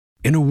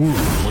In a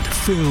world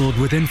filled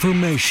with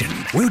information,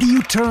 where do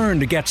you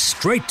turn to get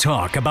straight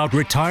talk about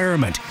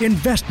retirement,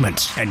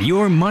 investments, and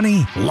your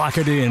money? Lock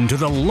it in to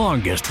the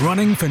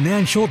longest-running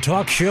financial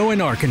talk show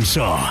in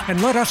Arkansas,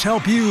 and let us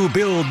help you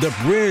build the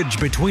bridge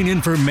between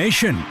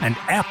information and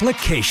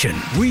application.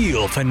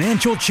 Real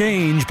financial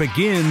change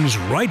begins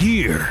right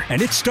here,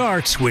 and it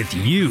starts with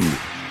you.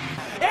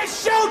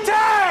 It's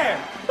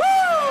showtime!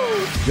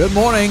 Woo! Good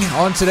morning.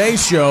 On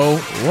today's show,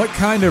 what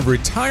kind of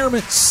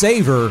retirement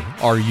saver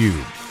are you?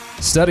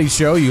 Studies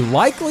show you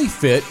likely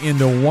fit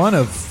into one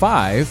of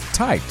 5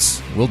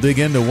 types. We'll dig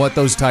into what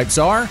those types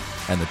are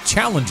and the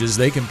challenges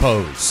they can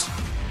pose.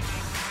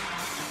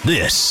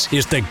 This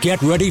is the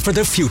Get Ready for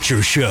the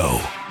Future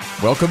Show.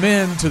 Welcome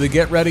in to the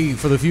Get Ready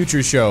for the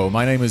Future Show.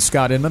 My name is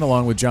Scott Inman,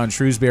 along with John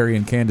Shrewsbury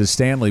and Candace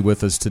Stanley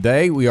with us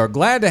today. We are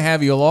glad to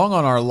have you along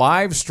on our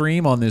live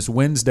stream on this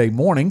Wednesday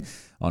morning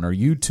on our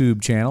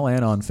YouTube channel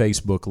and on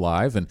Facebook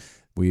Live. And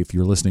if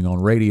you're listening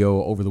on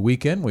radio over the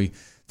weekend, we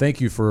thank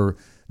you for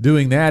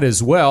doing that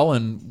as well,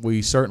 and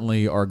we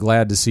certainly are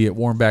glad to see it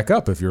warm back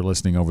up if you're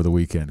listening over the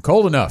weekend.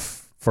 Cold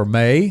enough for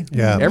May.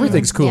 Yeah.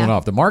 Everything's cooling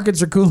off. The markets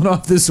are cooling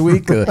off this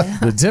week.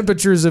 The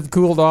temperatures have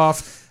cooled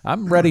off.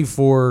 I'm ready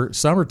for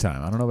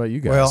summertime. I don't know about you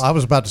guys. Well, I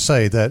was about to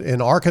say that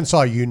in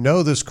Arkansas, you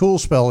know this cool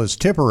spell is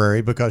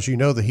temporary because you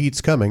know the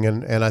heat's coming,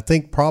 and I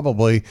think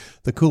probably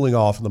the cooling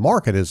off in the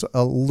market is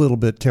a little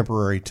bit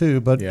temporary too,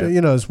 but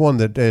it's one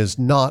that is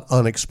not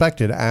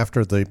unexpected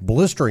after the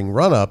blistering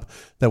run-up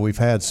that we've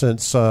had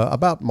since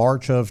about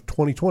March of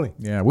 2020.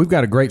 Yeah, we've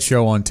got a great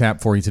show on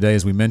tap for you today,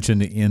 as we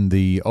mentioned in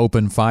the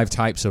open 5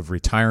 types of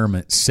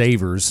retirement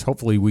savers.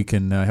 Hopefully we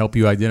can help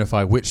you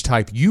identify which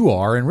type you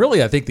are, and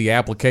really I think the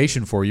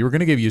application for you. We're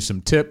going to give you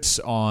some tips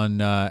on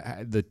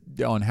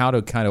how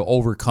to kind of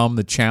overcome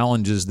the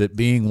challenges that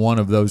being one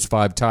of those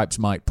 5 types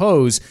might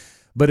pose.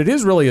 But it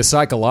is really a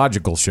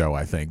psychological show,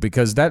 I think,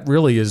 because that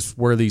really is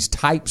where these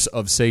types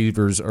of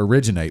savers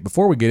originate.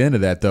 Before we get into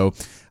that, though,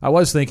 I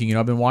was thinking,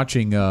 I've been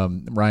watching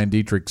Ryan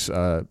Dietrich's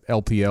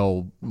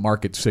LPL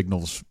Market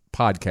Signals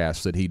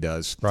podcast that he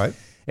does. Right.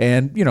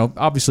 And,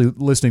 obviously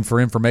listening for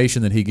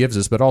information that he gives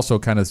us, but also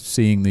kind of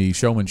seeing the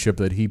showmanship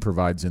that he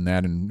provides in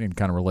that and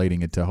kind of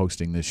relating it to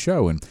hosting this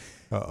show. And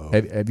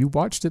have you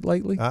watched it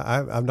lately?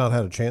 I've not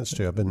had a chance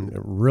to. I've been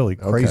really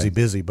crazy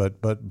busy,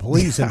 but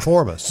please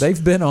inform us.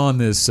 They've been on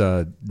this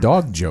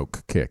dog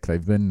joke kick.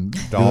 They've been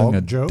doing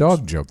a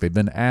dog joke. They've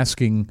been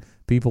asking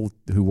people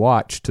who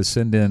watch to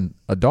send in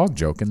a dog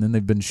joke, and then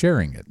they've been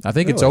sharing it. I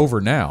think it's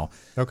over now.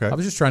 Okay. I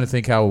was just trying to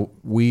think how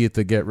we at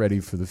the Get Ready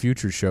for the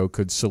Future show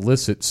could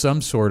solicit some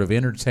sort of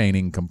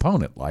entertaining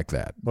component like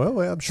that.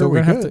 Well, I'm sure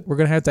we're going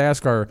to have to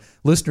ask our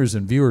listeners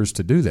and viewers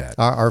to do that.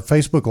 Our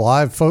Facebook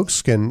Live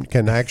folks can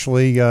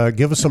actually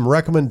give us some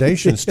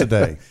recommendations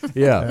today.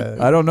 Yeah.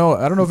 I don't know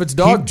if it's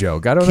dog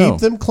joke. I don't know. Keep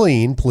them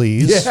clean,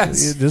 please.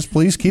 Yes. Just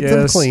please keep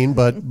them clean.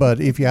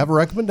 But if you have a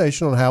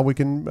recommendation on how we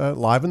can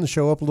liven the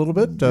show up a little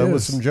bit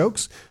with some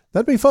jokes,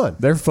 that'd be fun.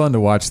 They're fun to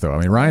watch, though. I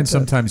mean, Ryan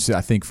sometimes,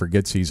 I think,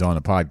 forgets he's on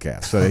a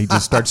podcast. So he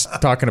just starts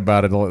talking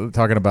about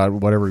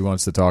whatever he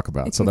wants to talk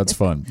about. So that's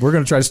fun. We're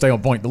going to try to stay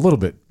on point a little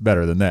bit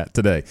better than that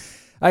today.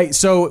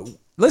 So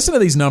listen to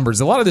these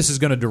numbers. A lot of this is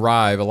going to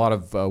derive, a lot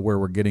of where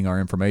we're getting our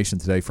information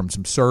today, from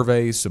some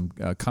surveys, some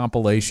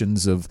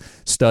compilations of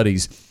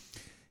studies.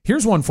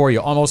 Here's one for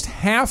you. Almost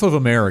half of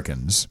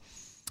Americans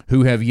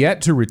who have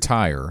yet to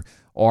retire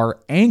are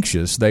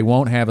anxious they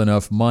won't have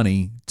enough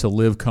money to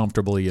live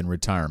comfortably in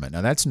retirement.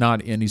 Now, that's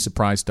not any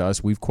surprise to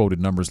us. We've quoted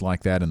numbers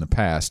like that in the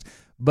past.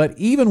 But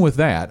even with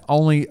that,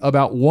 only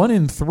about 1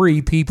 in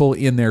 3 people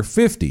in their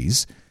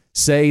 50s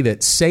say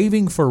that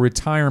saving for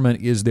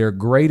retirement is their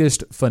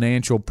greatest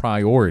financial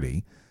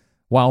priority,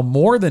 while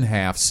more than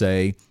half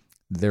say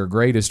their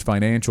greatest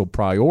financial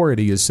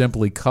priority is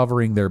simply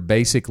covering their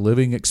basic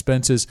living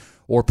expenses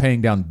or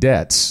paying down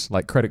debts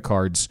like credit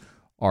cards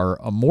or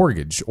a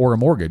mortgage.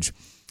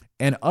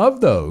 And of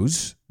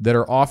those that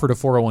are offered a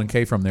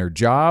 401k from their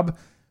job,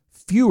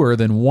 fewer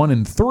than 1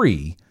 in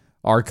 3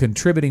 are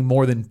contributing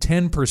more than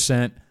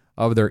 10%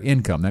 of their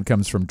income. That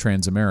comes from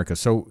Transamerica.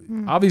 So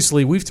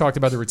obviously, we've talked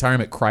about the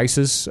retirement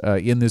crisis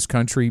in this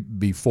country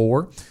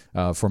before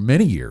for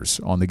many years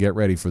on the Get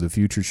Ready for the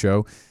Future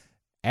show.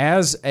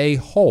 As a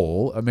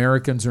whole,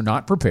 Americans are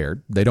not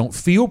prepared. They don't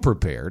feel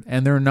prepared,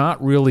 and they're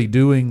not really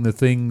doing the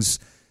things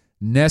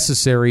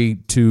necessary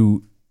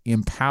to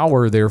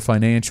empower their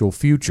financial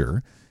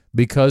future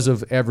because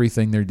of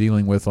everything they're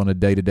dealing with on a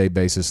day-to-day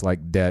basis,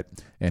 like debt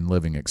and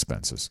living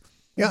expenses.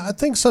 Yeah, I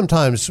think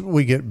sometimes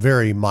we get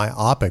very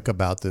myopic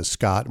about this,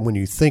 Scott. When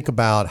you think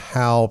about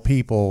how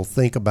people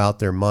think about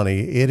their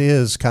money, it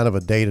is kind of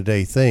a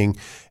day-to-day thing.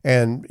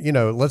 And,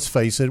 let's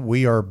face it,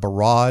 we are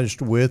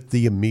barraged with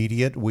the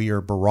immediate. We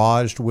are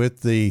barraged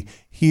with the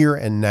here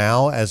and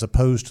now as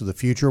opposed to the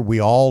future. We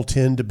all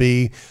tend to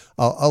be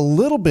a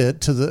little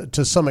bit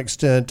to some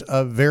extent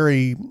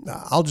very,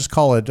 I'll just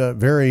call it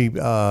very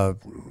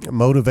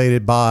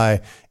motivated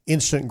by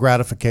instant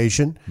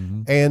gratification.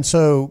 Mm-hmm. And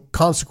so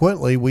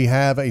consequently, we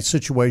have a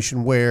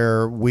situation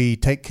where we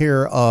take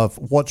care of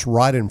what's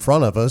right in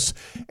front of us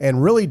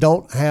and really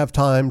don't have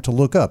time to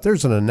look up.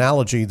 There's an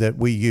analogy that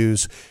we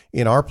use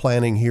in our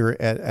planning here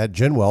at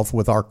GenWealth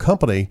with our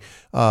company,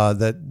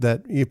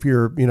 that if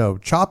you're,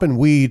 chopping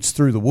weeds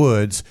through the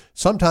woods,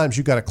 sometimes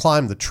you got to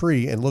climb the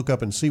tree and look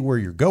up and see where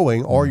you're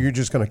going, or you're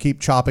just going to keep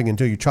chopping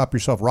until you chop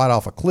yourself right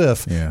off a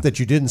cliff that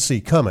you didn't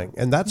see coming.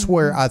 And that's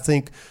where I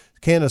think,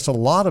 Candace, a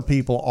lot of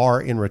people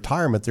are in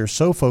retirement. They're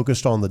so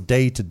focused on the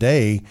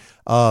day-to-day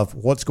of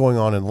what's going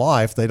on in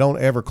life, they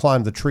don't ever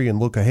climb the tree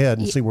and look ahead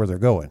and see where they're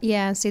going.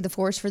 Yeah, see the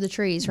forest for the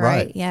trees,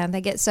 right? Yeah, and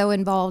they get so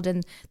involved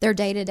in their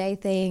day-to-day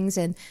things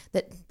and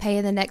that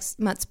paying the next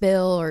month's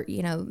bill, or,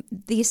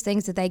 these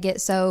things that they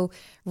get so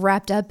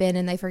wrapped up in,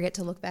 and they forget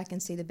to look back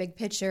and see the big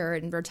picture.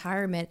 And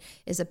retirement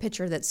is a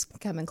picture that's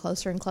coming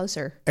closer and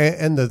closer.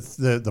 And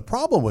the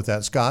problem with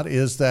that, Scott,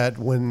 is that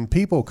when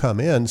people come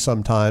in,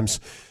 sometimes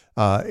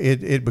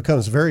it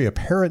becomes very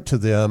apparent to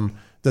them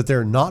that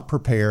they're not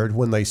prepared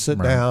when they sit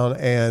down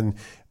and,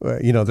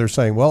 they're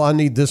saying, well, I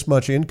need this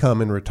much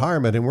income in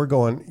retirement. And we're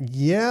going,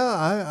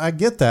 yeah, I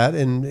get that.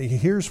 And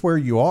here's where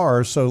you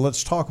are. So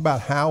let's talk about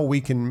how we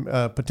can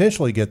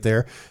potentially get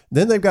there.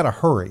 Then they've got to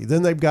hurry.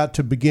 Then they've got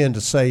to begin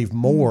to save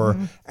more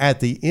at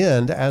the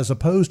end, as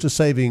opposed to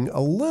saving a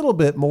little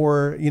bit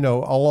more,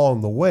 along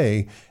the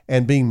way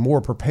and being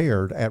more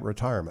prepared at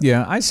retirement.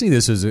 Yeah, I see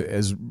this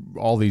as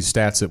all these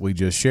stats that we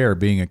just shared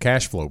being a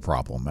cash flow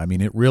problem. I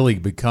mean, it really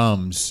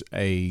becomes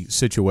a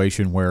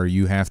situation where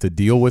you have to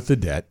deal with the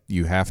debt.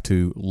 You have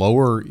to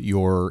lower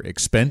your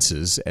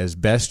expenses as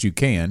best you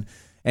can.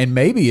 And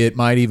maybe it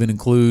might even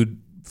include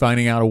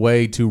finding out a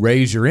way to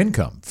raise your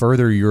income,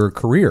 further your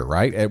career,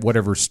 right? At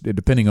whatever,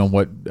 depending on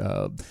what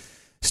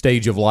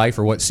stage of life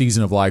or what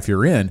season of life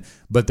you're in.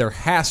 But there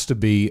has to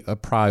be a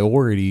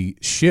priority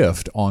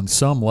shift on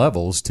some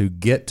levels to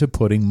get to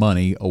putting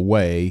money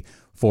away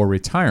for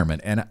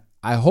retirement. And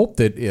I hope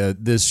that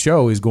this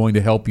show is going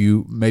to help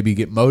you maybe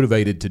get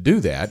motivated to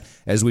do that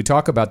as we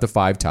talk about the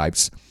 5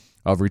 types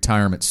of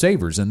retirement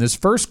savers. And this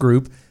first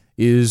group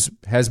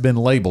has been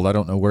labeled, I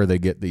don't know where they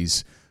get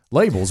these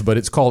labels, but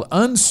it's called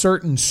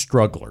uncertain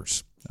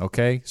strugglers.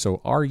 Okay, so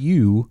are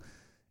you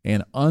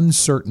an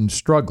uncertain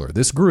struggler?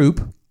 This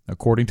group,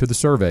 according to the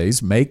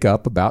surveys, make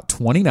up about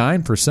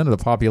 29% of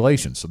the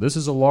population. So this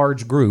is a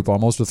large group.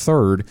 Almost a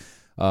third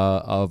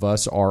of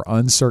us are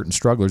uncertain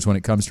strugglers when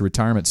it comes to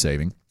retirement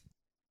saving.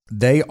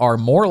 They are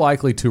more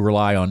likely to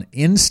rely on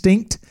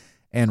instinct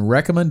and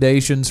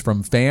recommendations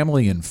from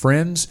family and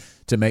friends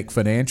to make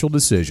financial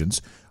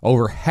decisions.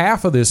 Over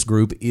half of this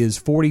group is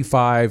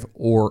 45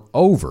 or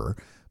over,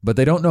 but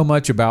they don't know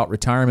much about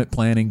retirement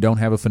planning, don't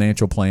have a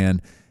financial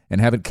plan,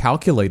 and haven't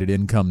calculated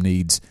income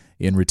needs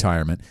in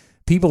retirement.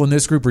 People in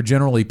this group are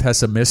generally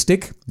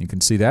pessimistic. You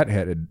can see that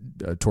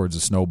headed towards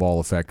a snowball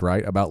effect,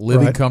 right? About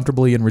living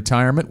comfortably in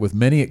retirement, with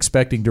many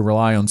expecting to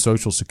rely on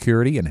Social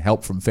Security and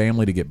help from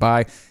family to get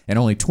by, and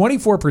only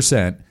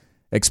 24%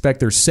 expect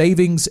their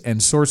savings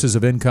and sources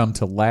of income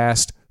to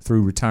last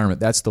through retirement.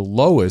 That's the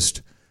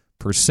lowest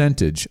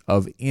percentage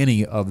of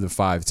any of the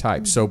 5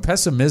 types. So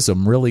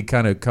pessimism really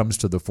kind of comes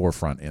to the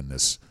forefront in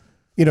this.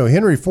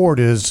 Henry Ford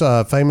is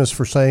famous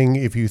for saying,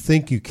 if you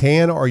think you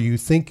can or you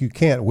think you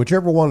can't,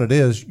 whichever one it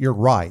is, you're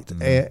right.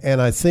 Mm-hmm.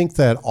 And I think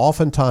that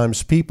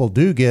oftentimes people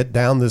do get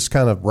down this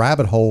kind of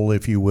rabbit hole,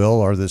 if you will,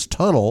 or this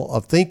tunnel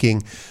of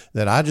thinking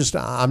that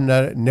I'm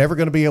never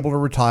going to be able to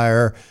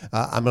retire.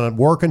 I'm going to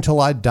work until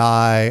I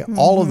die. Mm-hmm.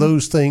 All of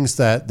those things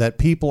that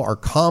people are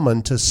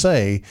common to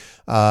say.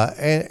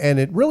 And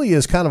it really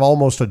is kind of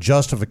almost a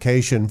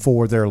justification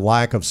for their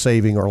lack of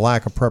saving or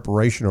lack of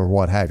preparation or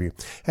what have you.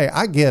 Hey,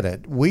 I get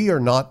it. We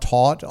are not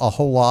taught a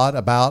whole lot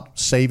about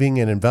saving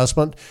and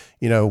investment.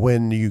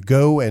 When you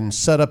go and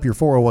set up your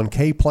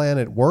 401k plan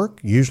at work,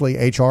 usually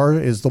HR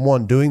is the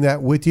one doing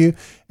that with you.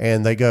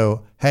 And they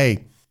go,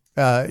 hey,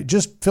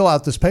 just fill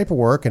out this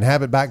paperwork and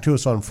have it back to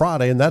us on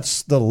Friday. And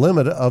that's the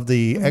limit of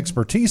the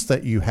expertise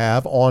that you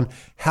have on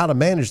how to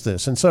manage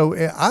this. And so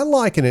I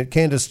liken it,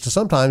 Candace, to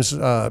sometimes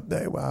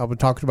I would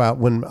talk about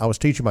when I was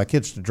teaching my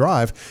kids to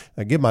drive.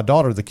 I give my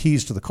daughter the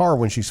keys to the car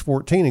when she's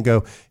 14 and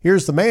go,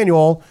 here's the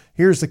manual,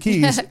 here's the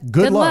keys,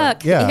 good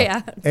luck.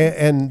 Yeah.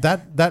 And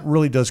that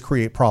really does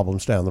create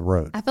problems down the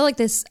road. I feel like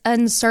this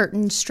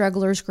uncertain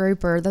strugglers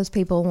group, or those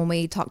people, when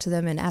we talk to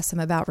them and ask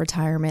them about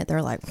retirement,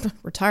 they're like,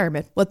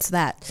 retirement, what's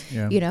that?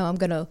 Yeah. I'm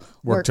going to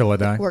work till I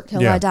die.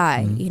 I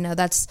die. Mm-hmm.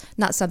 That's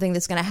not something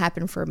that's going to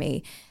happen for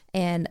me.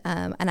 And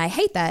I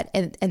hate that.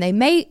 And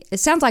it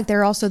sounds like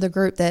they're also the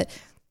group that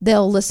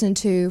they'll listen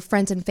to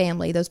friends and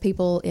family, those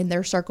people in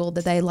their circle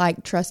that they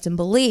like, trust, and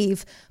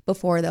believe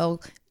before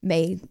they'll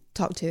may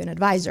talk to an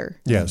advisor.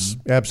 Yes,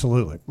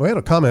 absolutely. We had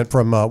a comment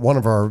from one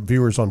of our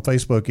viewers on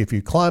Facebook. If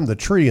you climb the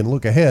tree and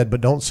look ahead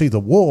but don't see the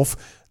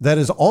wolf, that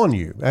is on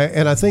you.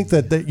 And I think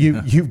that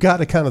you've got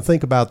to kind of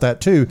think about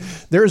that too.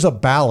 There's a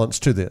balance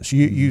to this.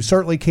 You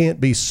certainly can't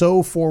be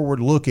so forward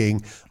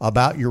looking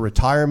about your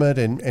retirement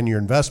and your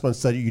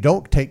investments that you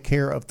don't take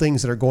care of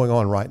things that are going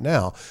on right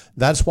now.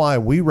 That's why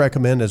we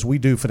recommend, as we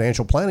do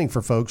financial planning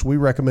for folks, we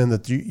recommend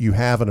that you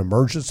have an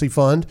emergency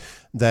fund,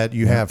 that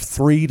you have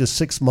 3 to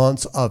 6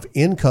 months of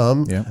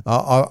income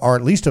or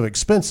at least of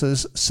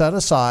expenses set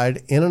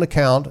aside in an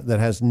account that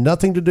has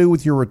nothing to do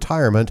with your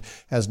retirement,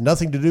 has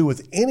nothing to do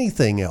with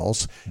anything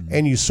else,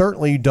 and you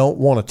certainly don't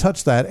want to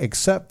touch that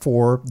except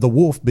for the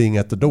wolf being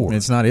at the door.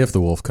 It's not if the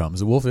wolf comes.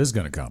 The wolf is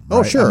going to come. Right?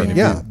 Oh, sure. I mean,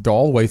 you're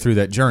all the way through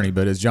that journey,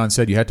 but as John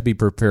said, you have to be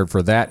prepared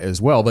for that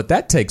as well. But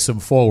that takes some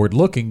forward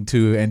looking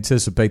to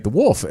anticipate the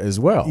wolf as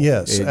well.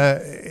 Yes.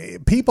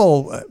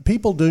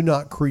 People do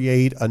not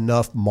create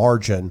enough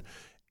margin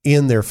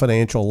in their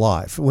financial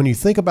life. When you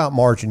think about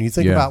margin, you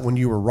think about when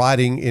you were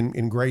writing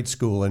in grade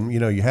school, and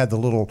you had the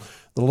little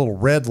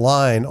red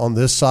line on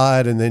this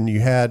side, and then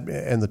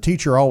and the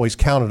teacher always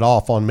counted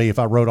off on me if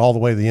I wrote all the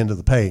way to the end of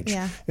the page.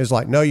 Yeah. It's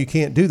like, no, you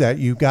can't do that.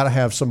 You've got to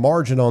have some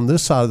margin on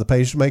this side of the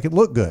page to make it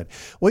look good.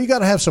 Well, you got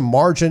to have some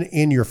margin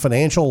in your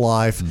financial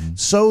life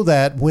so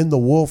that when the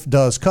wolf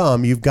does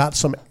come, you've got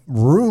some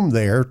room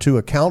there to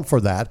account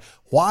for that,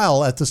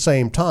 while at the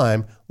same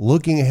time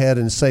looking ahead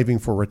and saving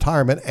for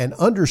retirement and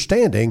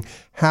understanding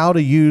how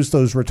to use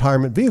those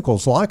retirement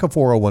vehicles like a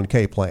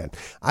 401k plan.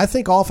 I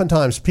think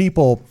oftentimes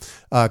people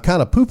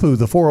kind of poo-poo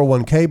the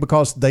 401k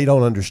because they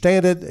don't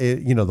understand it.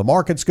 The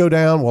markets go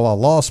down. Well, I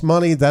lost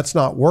money. That's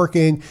not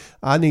working.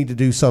 I need to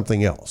do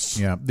something else.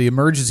 Yeah, the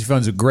emergency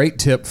fund's a great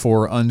tip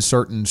for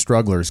uncertain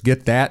strugglers.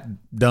 Get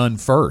that done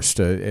first.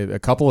 A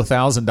couple of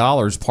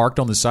 $1,000s parked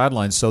on the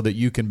sidelines so that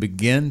you can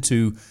begin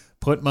to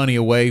put money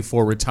away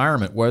for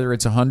retirement, whether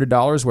it's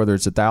 $100, whether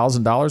it's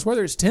 $1,000,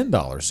 whether it's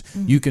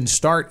 $10. You can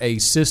start a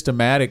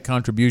systematic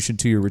contribution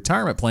to your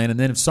retirement plan, and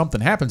then if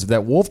something happens, if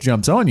that wolf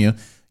jumps on you,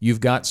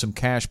 you've got some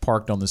cash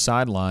parked on the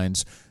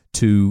sidelines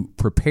to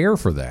prepare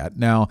for that.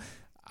 Now,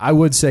 I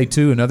would say,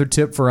 too, another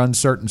tip for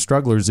uncertain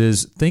strugglers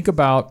is think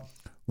about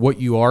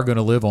what you are going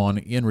to live on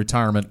in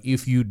retirement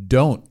if you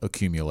don't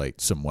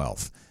accumulate some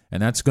wealth.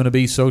 And that's going to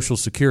be Social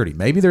Security.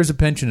 Maybe there's a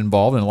pension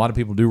involved, and a lot of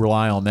people do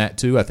rely on that,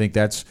 too. I think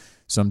that's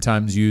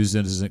sometimes used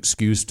as an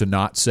excuse to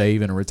not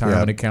save in a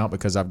retirement account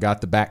because I've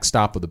got the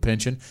backstop of the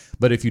pension.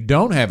 But if you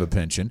don't have a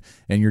pension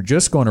and you're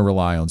just going to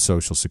rely on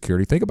Social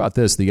Security, think about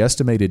this. The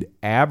estimated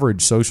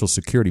average Social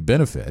Security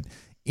benefit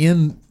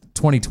in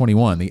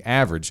 2021, the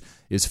average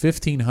is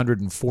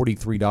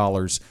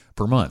 $1,543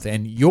 per month.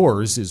 And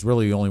yours is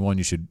really the only one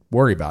you should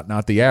worry about,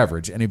 not the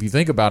average. And if you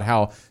think about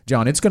how,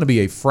 John, it's going to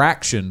be a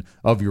fraction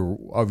of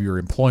your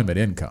employment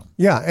income.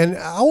 Yeah, and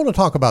I want to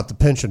talk about the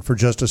pension for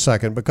just a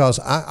second because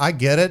I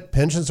get it.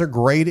 Pensions are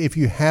great if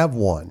you have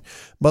one.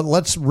 But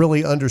let's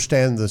really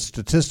understand the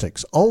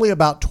statistics. Only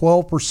about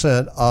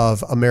 12%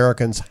 of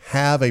Americans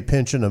have a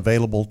pension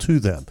available to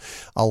them.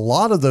 A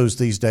lot of those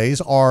these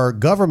days are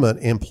government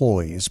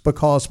employees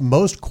because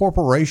most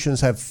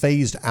corporations have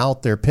phased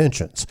out their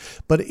pensions.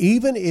 But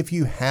even if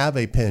you have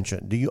a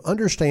pension, do you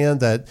understand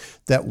that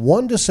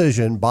one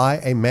decision by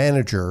a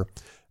manager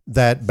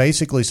that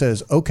basically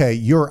says, okay,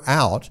 you're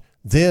out,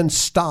 then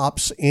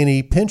stops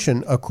any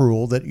pension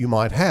accrual that you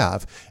might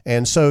have.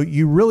 And so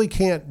you really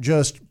can't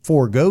just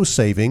forego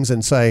savings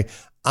and say,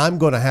 I'm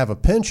going to have a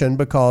pension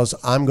because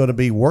I'm going to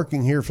be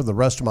working here for the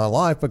rest of my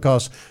life,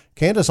 because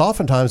Candace,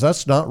 oftentimes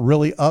that's not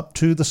really up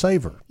to the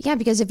saver. Yeah,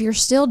 because if you're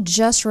still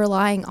just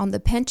relying on the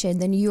pension,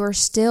 then you are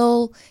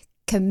still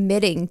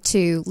committing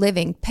to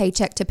living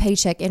paycheck to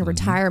paycheck in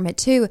retirement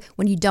too,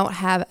 when you don't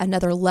have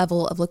another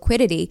level of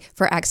liquidity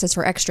for access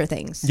for extra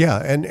things. Yeah,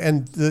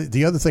 and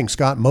the other thing,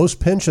 Scott,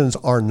 most pensions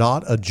are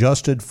not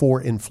adjusted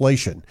for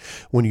inflation.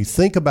 When you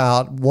think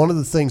about one of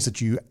the things that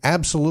you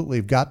absolutely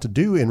have got to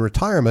do in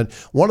retirement,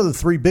 one of the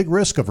 3 big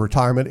risks of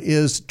retirement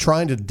is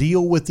trying to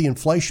deal with the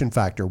inflation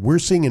factor. We're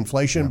seeing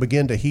inflation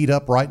begin to heat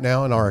up right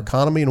now in our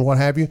economy and what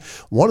have you.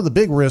 One of the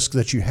big risks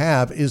that you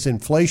have is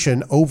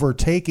inflation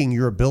overtaking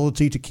your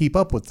ability to keep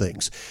up with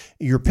things.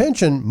 Your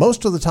pension,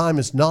 most of the time,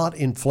 is not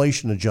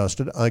inflation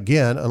adjusted.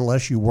 Again,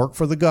 unless you work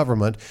for the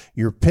government,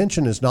 your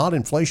pension is not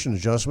inflation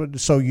adjusted.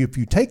 So if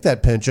you take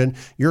that pension,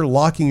 you're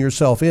locking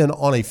yourself in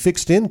on a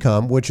fixed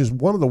income, which is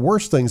one of the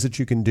worst things that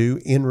you can do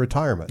in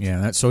retirement.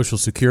 Yeah, that Social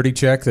Security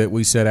check that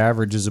we said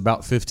averages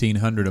about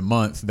 $1,500 a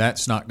month,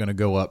 that's not going to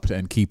go up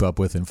and keep up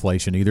with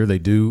inflation either. They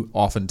do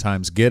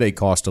oftentimes get a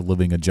cost of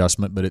living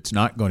adjustment, but it's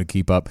not going to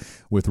keep up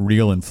with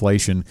real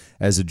inflation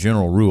as a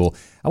general rule.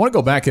 I want to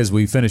go back as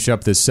we finish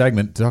up this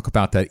segment to talk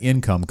about that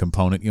income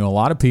component. A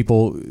lot of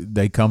people,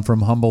 they come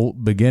from humble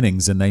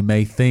beginnings and they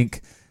may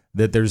think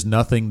that there's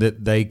nothing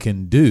that they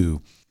can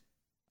do.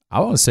 I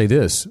want to say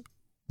this.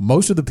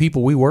 Most of the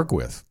people we work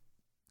with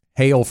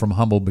hail from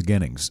humble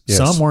beginnings. Yes.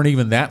 Some weren't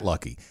even that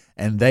lucky,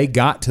 and they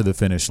got to the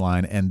finish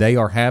line, and they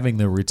are having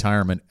the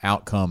retirement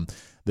outcome,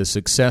 the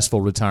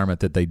successful retirement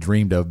that they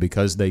dreamed of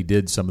because they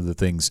did some of the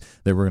things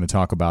that we're going to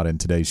talk about in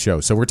today's show.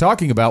 So we're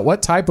talking about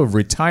what type of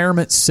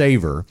retirement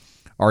saver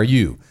are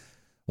you?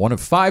 One of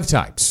 5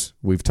 types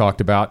we've talked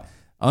about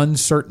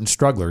Uncertain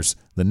Strugglers.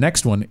 The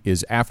next one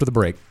is after the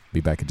break.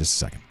 Be back in just a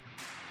second.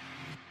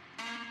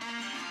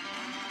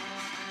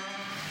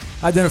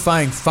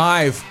 Identifying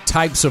 5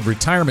 types of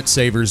retirement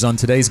savers on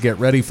today's Get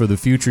Ready for the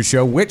Future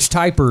show. Which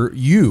type are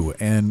you?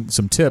 And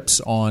some tips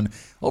on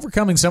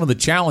overcoming some of the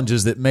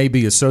challenges that may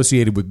be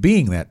associated with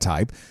being that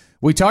type.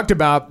 We talked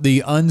about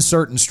the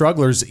uncertain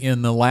strugglers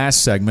in the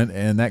last segment,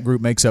 and that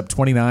group makes up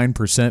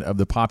 29% of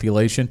the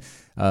population.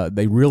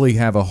 They really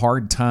have a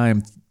hard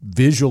time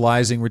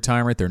visualizing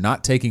retirement. They're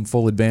not taking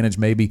full advantage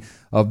maybe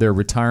of their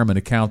retirement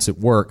accounts at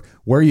work.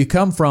 Where you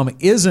come from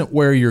isn't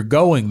where you're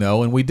going,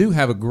 though, and we do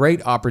have a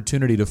great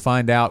opportunity to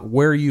find out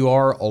where you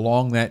are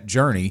along that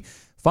journey.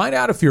 Find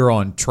out if you're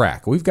on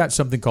track. We've got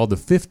something called the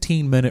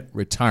 15-minute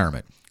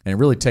retirement, and it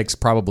really takes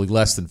probably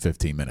less than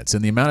 15 minutes.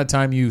 And the amount of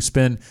time you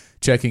spend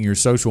checking your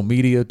social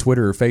media,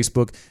 Twitter or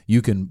Facebook,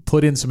 you can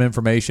put in some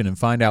information and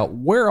find out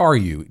where are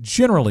you,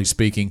 generally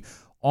speaking,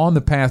 on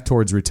the path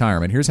towards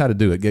retirement. Here's how to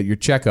do it. Get your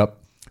checkup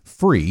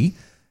free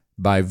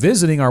by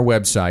visiting our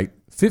website,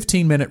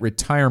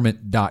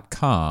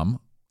 15minuteretirement.com.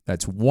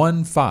 That's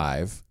 15,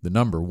 the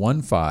number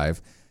 15,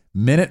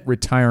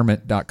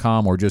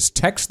 minuteretirement.com, or just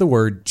text the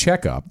word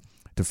checkup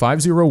to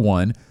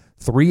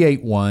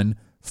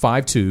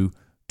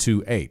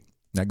 501-381-5228.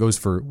 That goes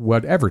for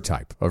whatever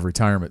type of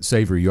retirement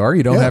saver you are.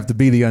 You don't have to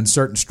be the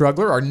uncertain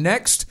struggler. Our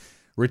next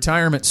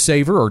retirement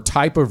saver or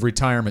type of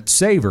retirement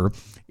saver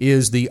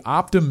is the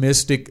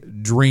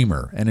optimistic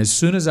dreamer. And as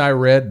soon as I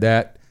read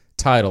that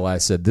title, I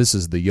said, this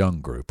is the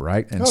young group,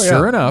 right? And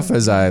sure enough,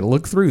 as I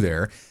look through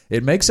there,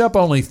 it makes up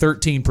only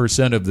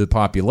 13% of the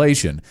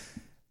population,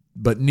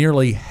 but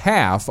nearly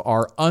half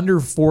are under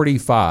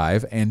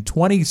 45 and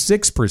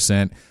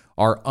 26%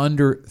 are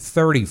under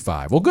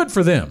 35. Well, good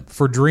for them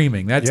for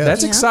dreaming.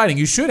 That's exciting.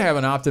 You should have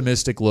an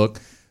optimistic look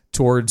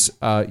towards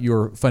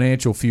your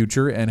financial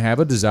future and have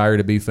a desire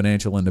to be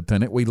financial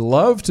independent. We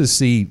love to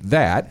see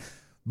that,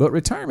 but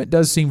retirement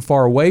does seem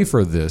far away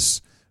for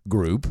this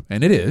group,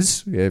 and it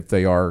is if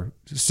they are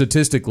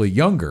statistically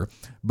younger,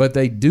 but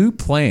they do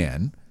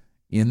plan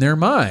in their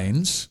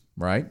minds,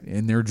 right,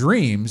 in their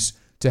dreams,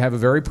 to have a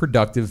very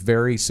productive,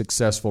 very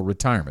successful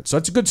retirement. So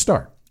that's a good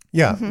start.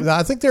 Yeah,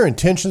 I think their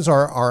intentions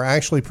are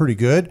actually pretty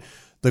good.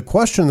 The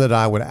question that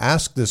I would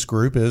ask this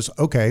group is,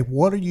 okay,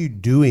 what are you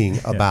doing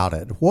about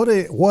it?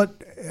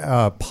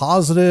 What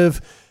positive,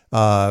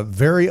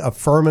 very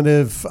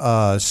affirmative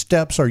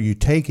steps are you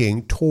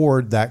taking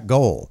toward that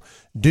goal?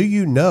 Do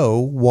you know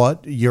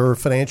what your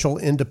financial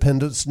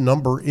independence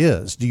number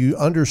is? Do you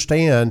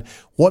understand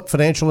what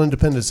financial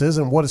independence is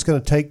and what it's going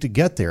to take to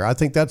get there? I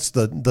think that's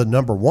the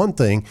number one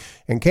thing.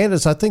 And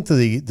Candace, I think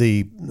the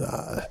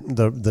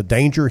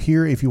danger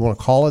here, if you want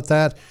to call it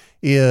that,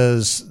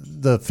 is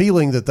the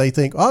feeling that they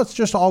think, oh, it's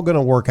just all going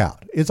to work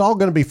out. It's all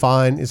going to be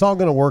fine. It's all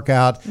going to work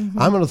out.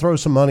 I'm going to throw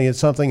some money at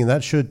something and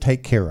that should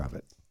take care of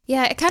it.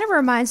 Yeah, it kind of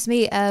reminds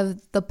me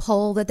of the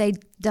poll that they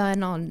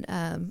done on,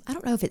 I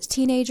don't know if it's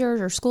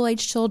teenagers or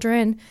school-age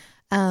children,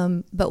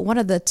 but one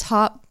of the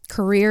top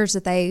careers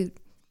that they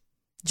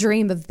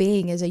dream of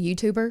being is a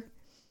YouTuber.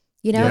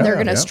 You know, they're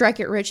going to strike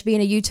it rich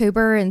being a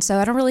YouTuber, and so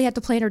I don't really have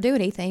to plan or do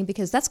anything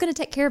because that's going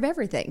to take care of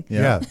everything.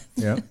 Yeah.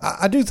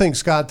 I do think,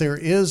 Scott, there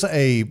is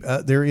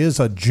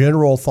a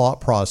general thought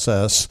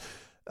process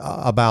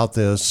about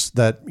this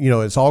that, you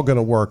know, it's all going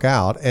to work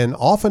out. And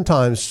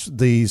oftentimes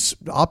these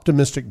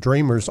optimistic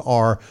dreamers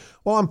are,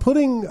 well, I'm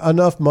putting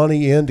enough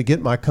money in to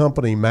get my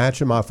company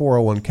matching my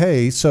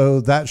 401k,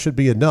 so that should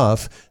be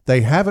enough.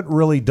 They haven't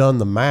really done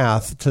the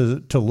math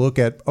to look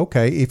at,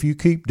 okay, if you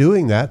keep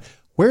doing that,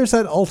 where's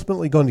that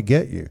ultimately going to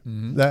get you?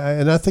 And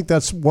I think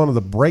that's one of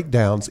the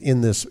breakdowns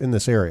in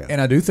this area. And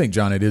I do think,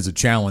 John, it is a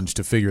challenge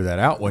to figure that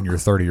out when you're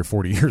 30 or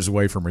 40 years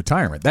away from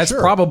retirement. That's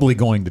probably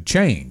going to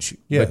change.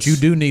 Yes. But you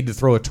do need to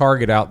throw a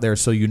target out there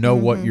so you know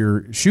what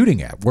you're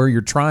shooting at, where you're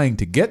trying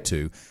to get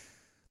to.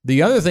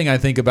 The other thing I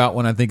think about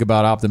when I think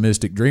about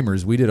optimistic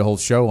dreamers, we did a whole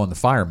show on the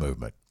FIRE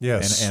movement.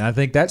 Yes. And I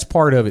think that's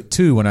part of it,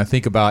 too, when I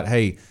think about,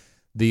 hey,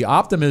 the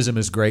optimism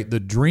is great, the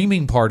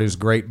dreaming part is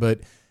great,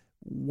 but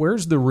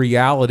where's the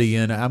reality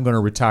in I'm going to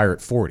retire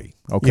at 40?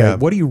 Okay, Yeah.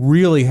 What do you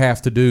really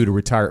have to do to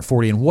retire at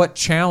 40? And what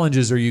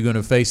challenges are you going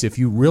to face if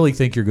you really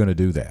think you're going to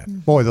do that?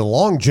 Boy, the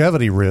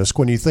longevity risk,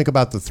 when you think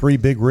about the three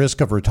big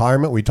risks of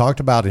retirement, we talked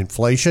about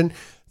inflation.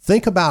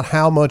 Think about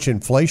how much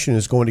inflation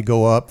is going to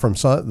go up from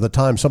the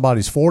time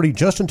somebody's 40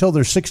 just until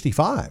they're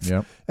 65.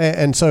 Yep.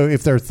 And so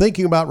if they're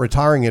thinking about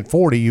retiring at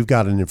 40, you've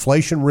got an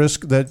inflation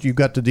risk that you've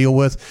got to deal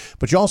with,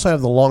 but you also have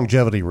the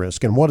longevity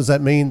risk. And what does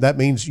that mean? That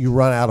means you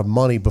run out of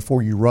money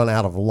before you run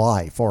out of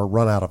life or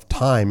run out of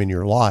time in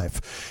your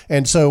life.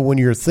 And so when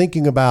you're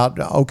thinking about,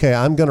 okay,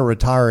 I'm going to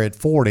retire at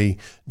 40,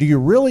 do you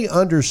really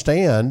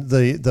understand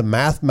the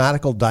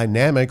mathematical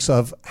dynamics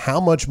of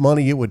how much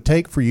money it would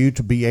take for you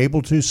to be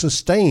able to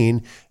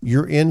sustain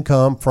your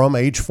income from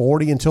age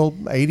 40 until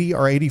 80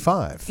 or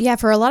 85? Yeah,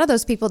 for a lot of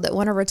those people that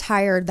want to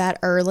retire that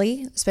early,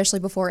 early, especially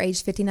before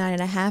age 59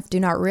 and a half, do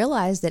not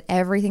realize that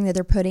everything that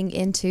they're putting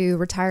into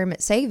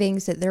retirement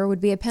savings, that there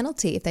would be a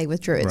penalty if they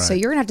withdrew it. Right. So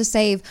you're going to have to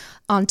save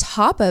on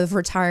top of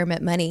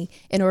retirement money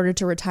in order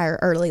to retire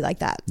early like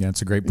that. Yeah,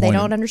 that's a great point. They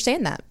don't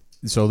understand that.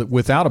 So that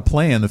without a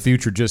plan, the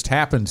future just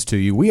happens to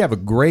you. We have a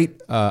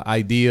great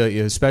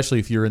idea, especially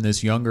if you're in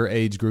this younger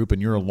age group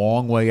and you're a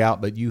long way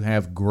out, but you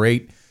have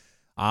great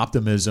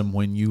optimism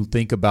when you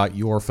think about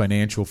your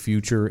financial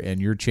future and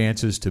your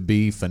chances to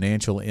be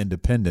financial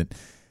independent.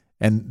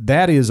 And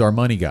that is our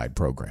Money Guide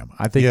program.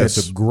 I think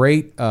that's a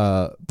great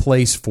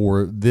place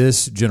for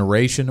this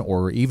generation,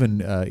 or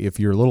even if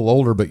you're a little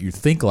older but you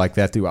think like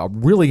that too. I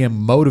really am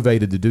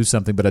motivated to do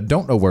something, but I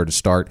don't know where to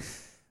start.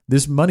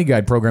 This Money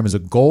Guide program is a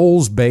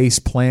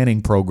goals-based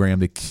planning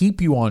program to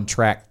keep you on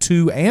track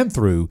to and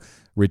through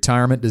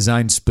retirement,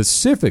 designed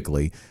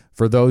specifically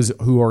for those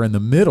who are in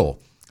the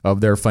middle of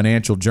their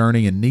financial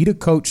journey and need a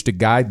coach to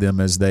guide them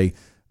as they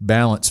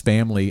balance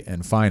family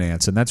and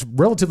finance. And that's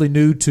relatively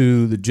new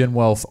to the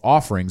GenWealth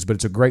offerings, but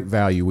it's a great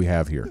value we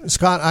have here.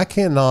 Scott, I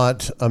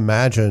cannot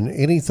imagine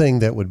anything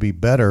that would be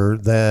better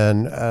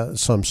than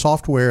some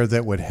software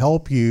that would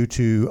help you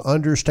to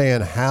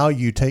understand how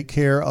you take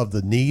care of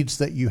the needs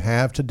that you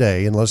have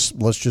today. And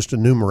let's just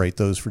enumerate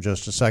those for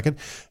just a second.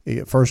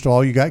 First of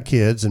all, you got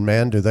kids, and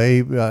man, do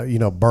they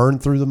burn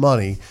through the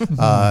money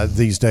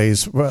these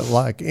days,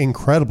 like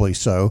incredibly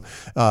so.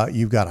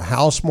 You've got a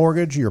house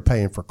mortgage, you're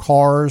paying for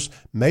cars.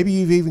 Maybe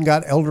you've even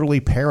got elderly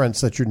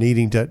parents that you're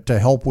needing to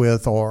help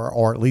with,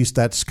 or at least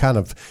that's kind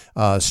of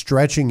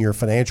stretching your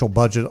financial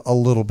budget a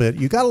little bit.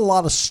 You got a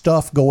lot of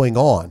stuff going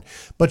on,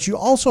 but you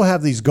also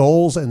have these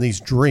goals and these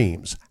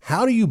dreams.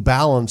 How do you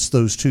balance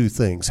those two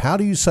things? How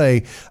do you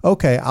say,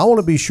 okay, I want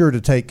to be sure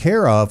to take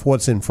care of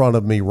what's in front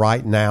of me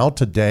right now,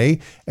 today,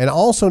 and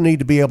also need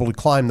to be able to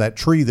climb that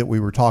tree that we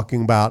were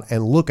talking about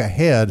and look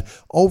ahead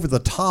over the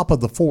top of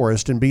the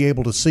forest and be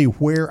able to see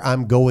where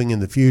I'm going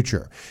in the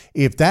future.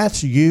 If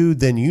that's you,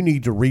 then you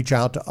need to reach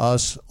out to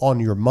us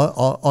on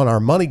our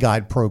Money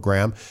Guide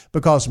program,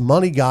 because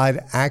Money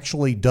Guide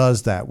actually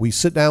does that. We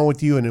sit down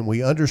with you and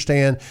we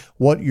understand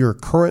what your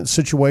current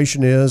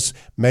situation is.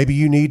 Maybe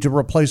you need to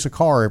replace a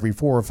car every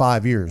 4 or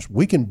 5 years.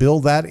 We can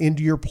build that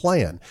into your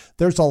plan.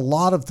 There's a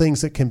lot of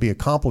things that can be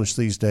accomplished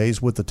these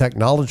days with the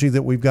technology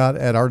that we've got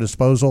at our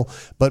disposal,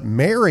 but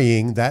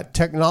marrying that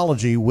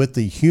technology with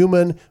the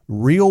human,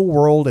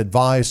 real-world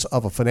advice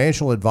of a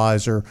financial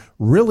advisor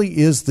really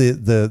is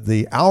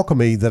the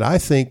alchemy that I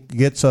think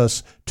gets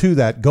us to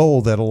that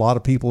goal that a lot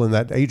of people in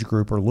that age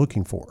group are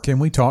looking for. Can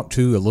we talk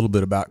to a little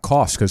bit about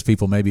cost? Because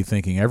people may be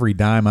thinking every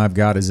dime I've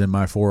got is in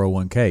my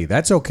 401k.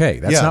 That's okay.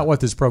 That's not what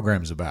this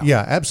program is about.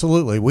 Yeah,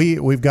 absolutely.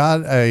 We've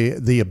got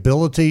the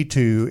ability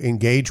to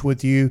engage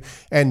with you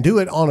and do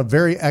it on a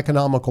very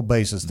economical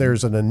basis.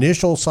 There's an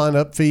initial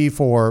sign-up fee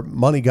for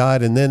Money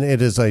Guide, and then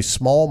it is a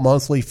small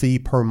monthly fee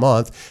per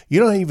month. You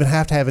don't even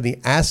have to have any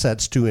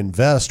assets to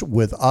invest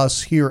with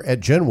us here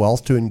at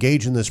GenWealth to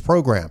engage in this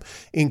program.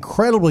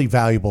 Incredibly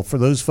valuable for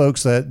those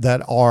folks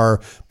that are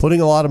putting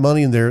a lot of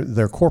money in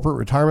their corporate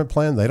retirement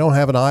plan. They don't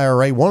have an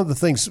IRA. One of the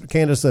things,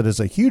 Candace, that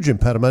is a huge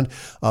impediment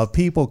of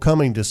people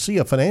coming to see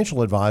a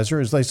financial advisor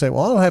is they say,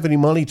 well, I don't have any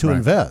money to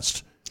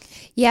invest.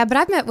 Yeah, but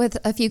I've met with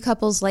a few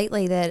couples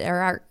lately that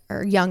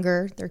are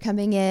younger. They're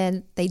coming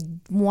in. They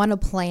want a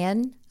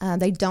plan.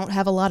 They don't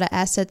have a lot of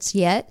assets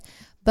yet.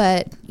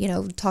 But,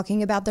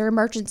 talking about their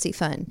emergency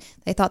fund,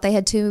 they thought they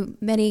had too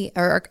many,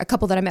 or a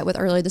couple that I met with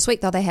earlier this week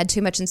thought they had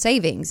too much in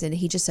savings. And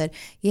he just said,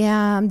 yeah,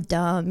 I'm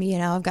dumb.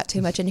 I've got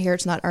too much in here.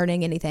 It's not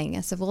earning anything. I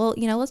said, well,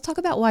 let's talk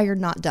about why you're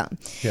not dumb.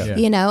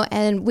 Yeah.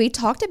 And we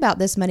talked about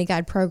this Money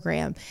Guide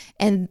program.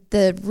 And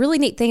the really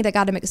neat thing that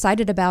got him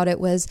excited about it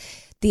was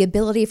the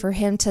ability for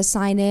him to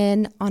sign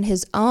in on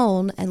his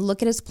own and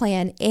look at his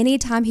plan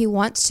anytime he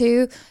wants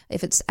to,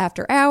 if it's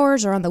after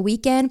hours or on the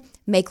weekend,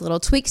 make little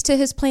tweaks to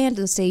his plan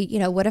to see,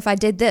 what if I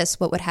did this,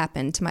 what would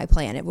happen to my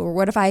plan? Or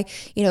what if I,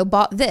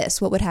 bought this,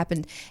 what would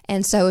happen?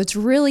 And so it's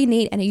really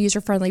neat and a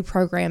user-friendly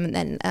program.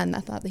 And I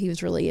thought that he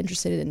was really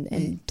interested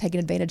in taking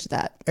advantage of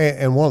that.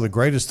 And one of the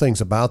greatest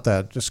things about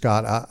that,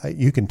 Scott,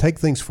 you can take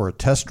things for a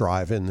test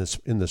drive in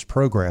this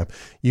program.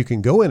 You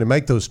can go in and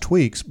make those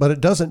tweaks, but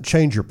it doesn't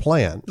change your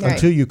plan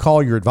until you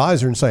call your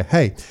advisor and say,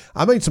 hey,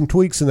 I made some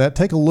tweaks in that.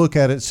 Take a look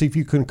at it, see if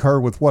you concur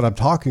with what I'm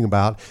talking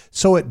about.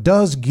 So it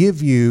does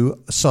give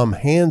you some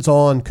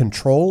hands-on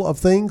control of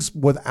things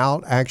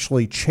without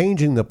actually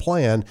changing the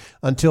plan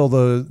until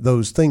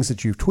those things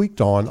that you've tweaked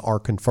on are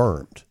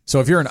confirmed. So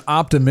if you're an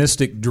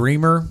optimistic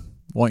dreamer, I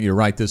want you to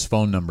write this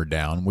phone number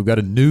down. We've got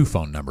a new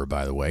phone number,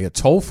 by the way, a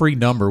toll-free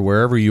number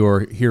wherever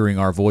you're hearing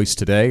our voice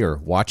today or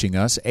watching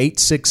us,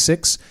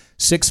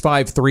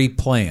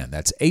 866-653-PLAN.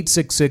 That's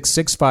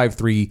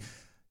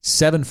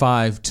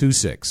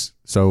 866-653-7526.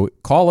 So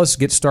call us,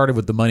 get started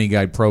with the Money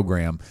Guide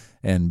program,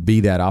 and be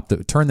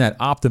that turn that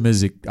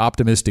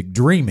optimistic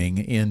dreaming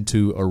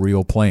into a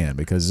real plan.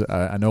 Because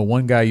I know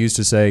one guy used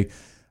to say,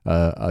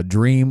 A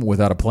dream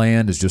without a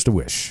plan is just a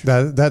wish.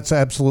 That's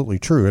absolutely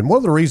true. And one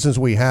of the reasons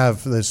we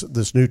have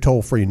this new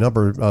toll-free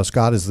number,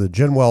 Scott, is the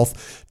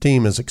GenWealth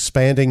team is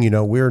expanding.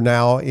 We're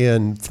now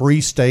in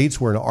 3 states.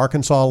 We're in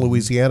Arkansas,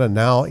 Louisiana,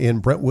 now in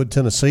Brentwood,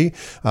 Tennessee,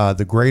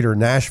 the greater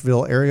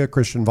Nashville area.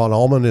 Christian Von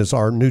Allman is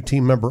our new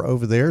team member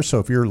over there. So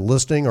if you're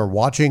listening or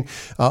watching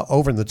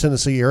over in the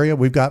Tennessee area,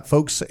 we've got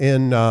folks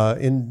in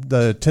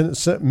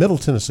the Middle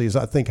Tennessee is,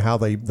 I think, how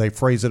they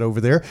phrase it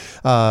over there.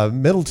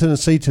 Middle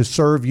Tennessee to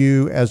serve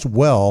you as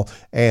well,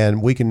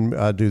 and we can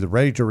do the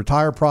ready to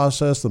retire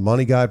process, the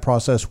money guide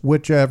process,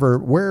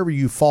 wherever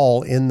you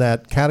fall in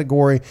that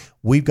category.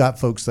 We've got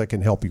folks that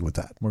can help you with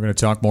that. We're going to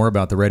talk more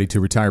about the ready to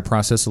retire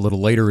process a little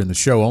later in the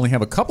show. Only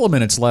have a couple of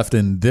minutes left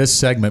in this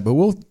segment, but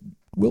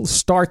we'll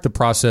start the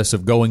process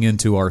of going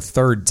into our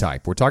third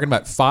type. We're talking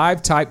about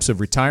 5 types of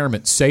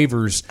retirement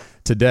savers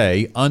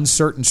today.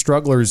 Uncertain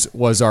strugglers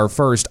was our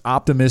first.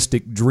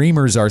 Optimistic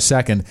dreamers our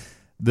second.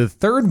 The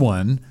third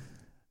one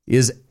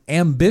is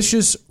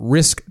ambitious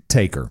risk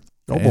taker.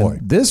 Oh, boy.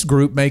 And this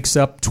group makes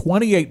up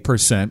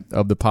 28%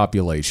 of the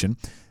population.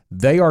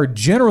 They are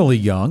generally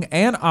young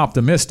and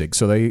optimistic,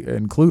 so they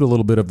include a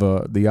little bit of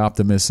the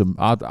optimism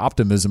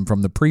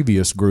from the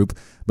previous group.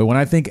 But when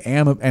I think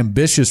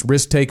ambitious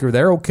risk taker,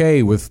 they're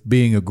okay with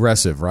being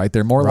aggressive, right?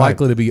 They're more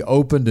likely to be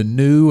open to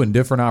new and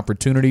different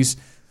opportunities.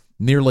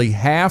 Nearly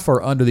half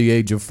are under the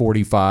age of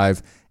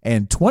 45,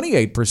 and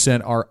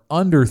 28% are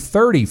under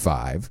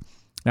 35.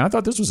 Now, I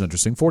thought this was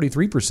interesting.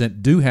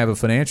 43% do have a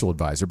financial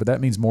advisor, but that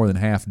means more than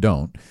half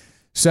don't.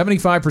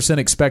 75%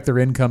 expect their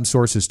income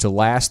sources to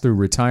last through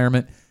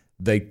retirement.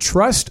 They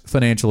trust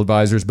financial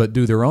advisors, but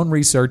do their own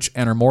research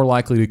and are more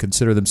likely to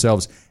consider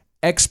themselves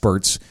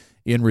experts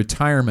in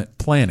retirement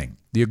planning.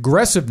 The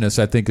aggressiveness,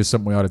 I think, is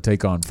something we ought to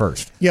take on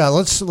first. Yeah,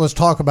 let's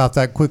talk about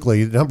that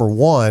quickly. Number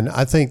one,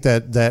 I think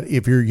that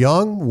if you're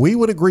young, we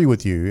would agree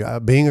with you.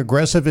 Being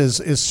aggressive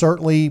is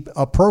certainly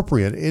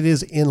appropriate. It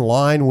is in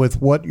line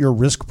with what your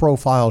risk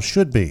profile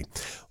should be.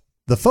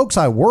 The folks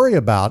I worry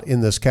about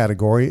in this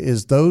category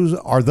is those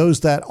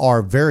that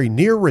are very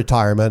near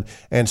retirement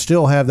and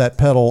still have that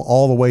pedal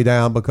all the way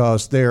down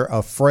because they're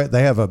afraid.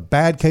 They have a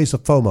bad case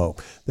of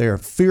FOMO. They're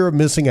fear of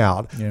missing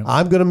out. Yeah.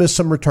 I'm going to miss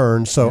some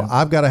returns, so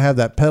I've got to have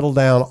that pedal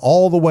down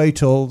all the way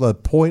till the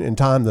point in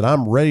time that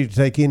I'm ready to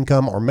take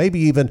income or maybe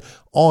even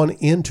on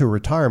into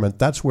retirement.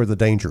 That's where the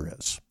danger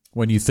is.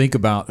 When you think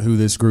about who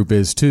this group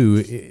is,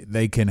 too,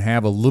 they can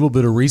have a little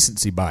bit of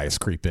recency bias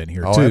creep in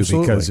here, too. Absolutely.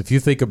 Because if you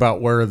think about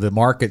where the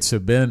markets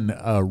have been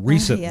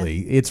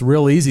recently, it's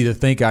real easy to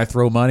think I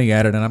throw money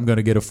at it and I'm going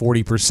to get a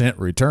 40%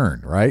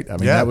 return, right? I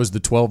mean, that was the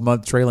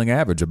 12-month trailing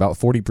average, about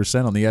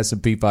 40% on the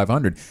S&P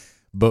 500.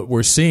 But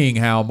we're seeing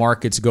how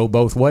markets go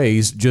both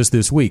ways just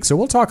this week. So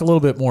we'll talk a little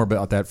bit more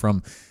about that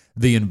from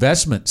the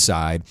investment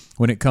side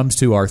when it comes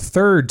to our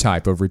third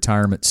type of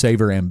retirement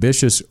saver,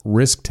 ambitious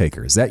risk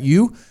taker. Is that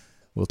you?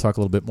 We'll talk a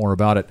little bit more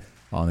about it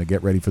on the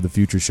Get Ready for the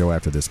Future show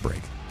after this break.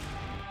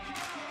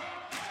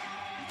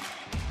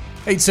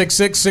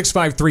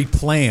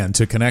 866-653-PLAN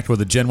to connect with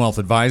a GenWealth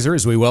advisor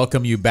as we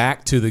welcome you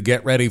back to the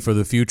Get Ready for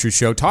the Future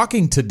show.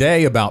 Talking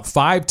today about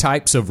 5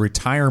 types of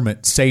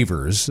retirement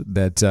savers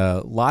that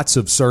lots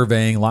of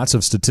surveying, lots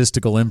of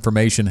statistical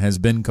information has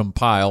been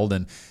compiled,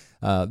 and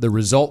the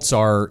results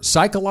are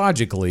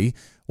psychologically,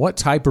 what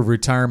type of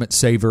retirement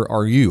saver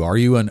are you? Are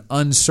you an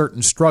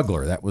uncertain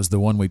struggler? That was the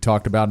one we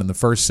talked about in the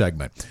first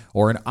segment.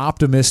 Or an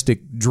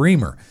optimistic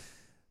dreamer?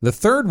 The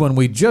third one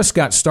we just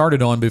got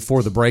started on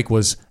before the break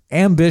was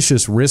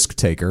ambitious risk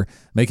taker,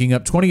 making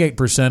up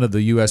 28% of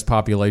the U.S.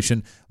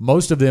 population.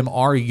 Most of them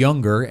are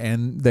younger,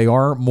 and they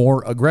are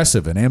more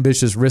aggressive. An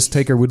ambitious risk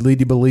taker would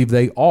lead you to believe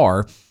they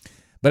are.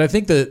 But I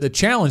think the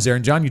challenge there,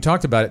 and John, you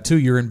talked about it too,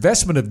 your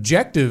investment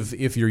objective,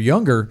 if you're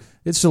younger,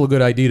 it's still a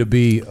good idea to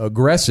be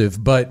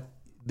aggressive, but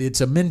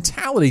it's a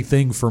mentality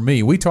thing for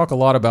me. We talk a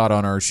lot about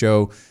on our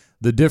show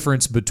the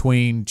difference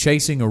between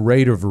chasing a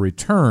rate of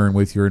return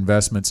with your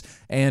investments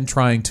and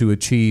trying to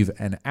achieve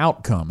an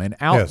outcome. An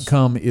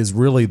outcome is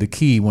really the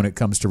key when it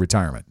comes to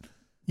retirement.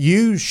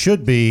 You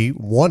should be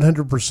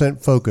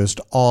 100%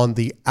 focused on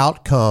the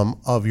outcome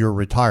of your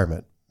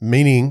retirement,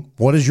 meaning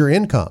what is your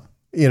income?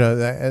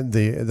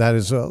 That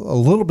is a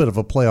little bit of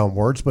a play on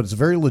words, but it's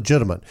very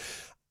legitimate.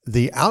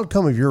 The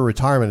outcome of your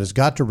retirement has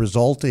got to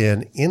result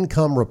in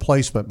income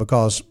replacement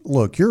because,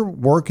 look, you're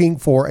working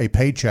for a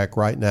paycheck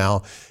right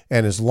now,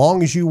 and as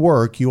long as you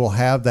work, you will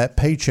have that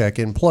paycheck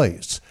in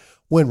place.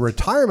 When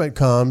retirement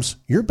comes,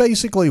 you're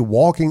basically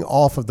walking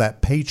off of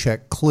that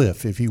paycheck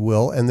cliff, if you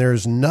will, and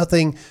there's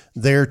nothing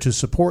there to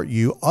support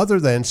you other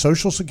than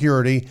Social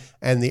Security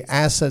and the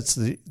assets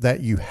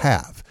that you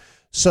have.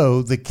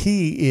 So the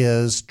key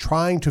is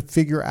trying to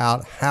figure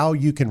out how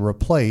you can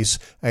replace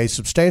a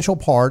substantial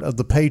part of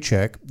the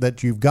paycheck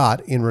that you've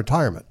got in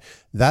retirement.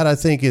 That, I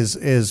think,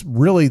 is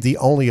really the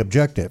only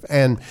objective.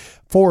 And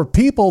for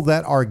people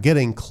that are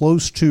getting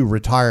close to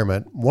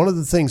retirement, one of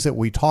the things that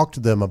we talk to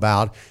them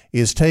about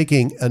is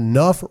taking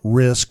enough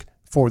risk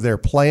for their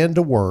plan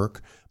to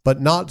work, but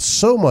not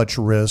so much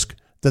risk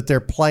that their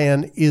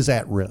plan is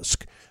at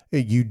risk.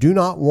 You do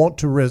not want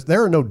to risk.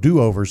 There are no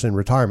do-overs in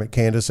retirement,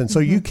 Candace, and so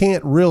you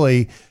can't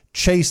really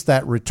chase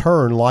that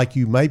return like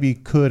you maybe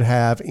could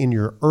have in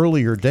your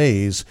earlier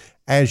days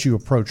as you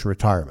approach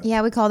retirement.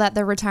 Yeah, we call that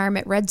the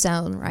retirement red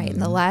zone, right? In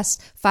the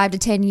last 5 to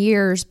 10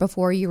 years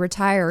before you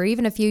retire, or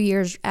even a few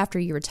years after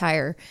you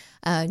retire,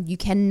 you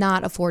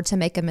cannot afford to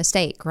make a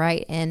mistake,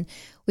 right? And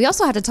we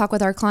also have to talk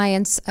with our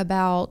clients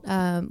about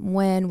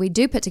when we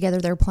do put together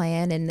their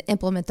plan and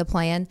implement the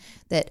plan,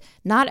 that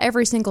not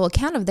every single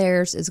account of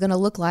theirs is going to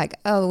look like,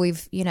 oh,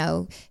 we've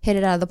hit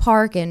it out of the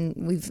park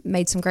and we've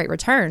made some great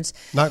returns.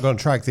 Not going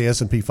to track the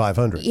S&P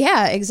 500.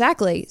 Yeah,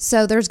 exactly.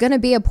 So there's going to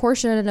be a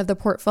portion of the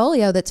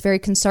portfolio that's very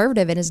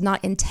conservative and is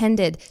not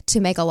intended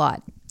to make a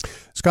lot.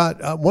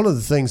 Scott, one of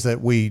the things that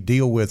we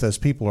deal with as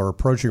people are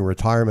approaching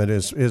retirement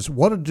is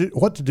what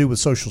to do with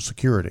Social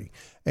Security.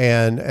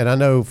 And I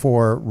know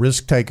for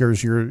risk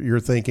takers, you're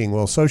thinking,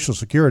 well, Social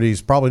Security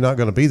is probably not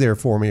going to be there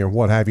for me or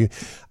what have you.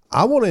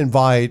 I want to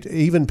invite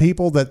even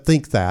people that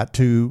think that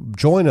to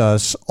join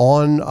us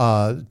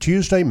on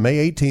Tuesday,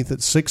 May 18th at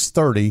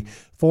 6:30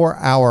 for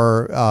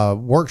our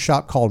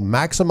workshop called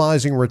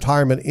Maximizing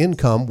Retirement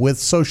Income with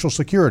Social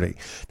Security.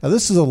 Now,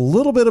 this is a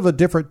little bit of a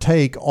different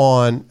take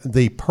on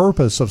the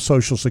purpose of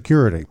Social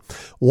Security.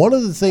 One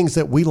of the things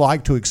that we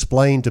like to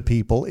explain to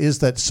people is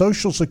that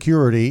Social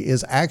Security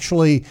is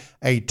actually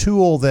a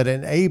tool that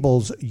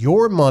enables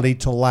your money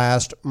to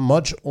last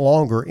much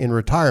longer in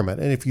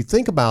retirement. And if you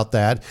think about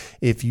that,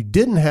 if you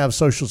didn't have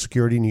Social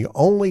Security and you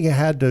only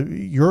had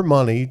your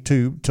money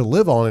to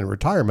live on in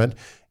retirement,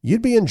 you'd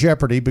be in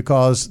jeopardy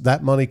because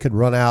that money could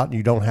run out and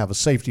you don't have a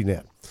safety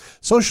net.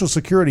 Social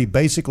Security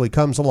basically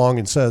comes along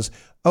and says,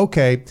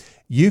 okay,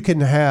 you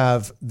can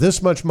have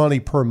this much money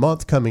per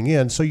month coming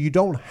in, so you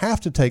don't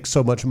have to take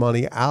so much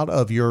money out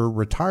of your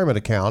retirement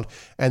account,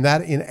 and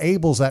that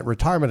enables that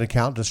retirement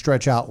account to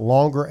stretch out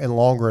longer and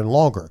longer and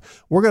longer.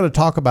 We're going to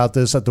talk about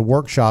this at the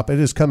workshop. It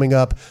is coming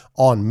up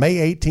on May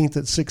 18th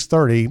at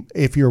 6:30.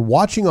 If you're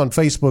watching on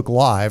Facebook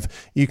Live,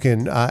 you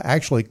can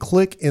actually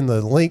click in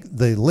the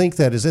link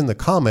that is in the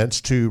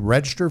comments to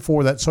register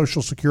for that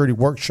Social Security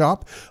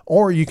workshop,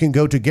 or you can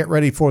go to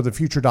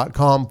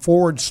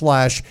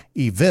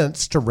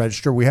getreadyforthefuture.com/events to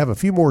register. We have a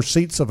few more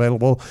seats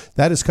available.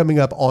 That is coming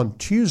up on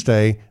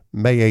Tuesday,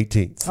 May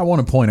 18th. I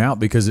want to point out,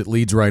 because it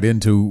leads right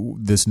into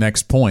this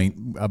next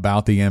point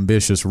about the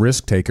ambitious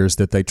risk takers,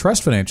 that they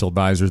trust financial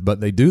advisors,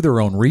 but they do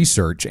their own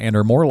research and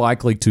are more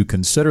likely to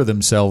consider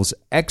themselves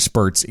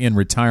experts in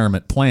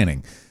retirement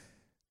planning.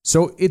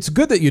 So it's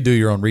good that you do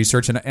your own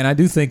research, and I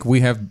do think we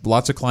have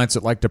lots of clients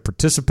that like to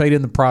participate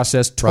in the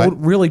process,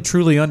 really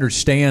truly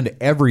understand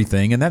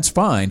everything, and that's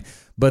fine.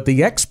 But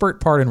the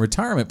expert part in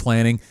retirement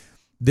planning,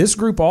 this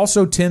group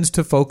also tends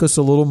to focus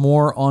a little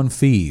more on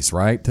fees,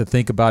 right? To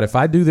think about, if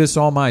I do this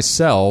all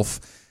myself,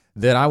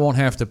 then I won't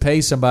have to pay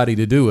somebody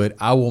to do it.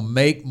 I will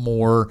make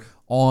more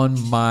on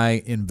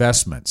my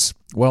investments.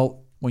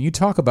 Well, when you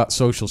talk about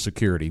Social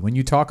Security, when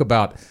you talk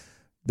about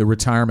the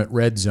retirement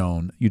red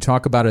zone, you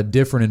talk about a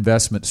different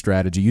investment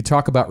strategy, you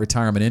talk about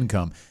retirement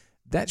income,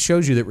 that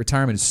shows you that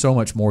retirement is so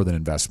much more than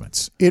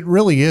investments. It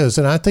really is.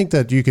 And I think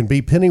that you can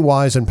be penny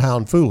wise and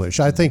pound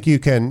foolish. I think you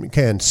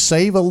can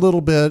save a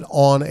little bit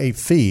on a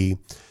fee,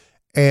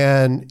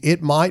 and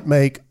it might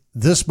make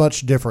this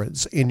much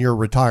difference in your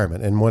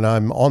retirement. And when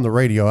I'm on the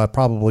radio, I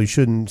probably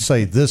shouldn't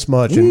say this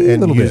much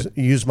and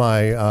use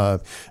my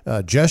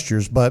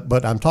gestures,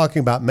 but I'm talking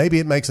about maybe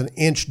it makes an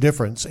inch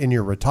difference in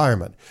your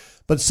retirement.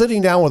 But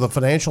sitting down with a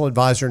financial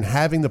advisor and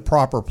having the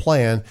proper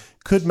plan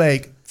could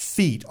make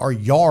feet or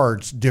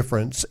yards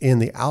difference in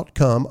the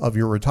outcome of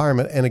your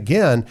retirement. And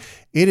again,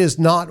 it is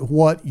not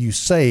what you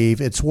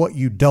save, it's what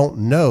you don't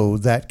know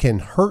that can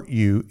hurt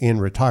you in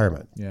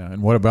retirement. Yeah,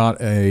 and what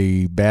about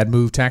a bad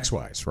move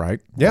tax-wise, right?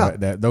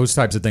 Yeah. Those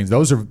types of things.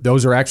 Those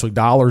are actually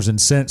dollars and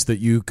cents that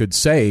you could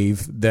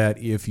save that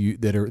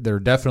are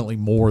definitely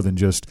more than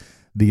just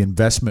the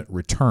investment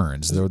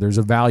returns. There's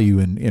a value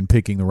in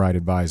picking the right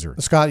advisor.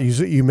 Scott,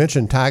 you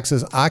mentioned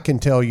taxes. I can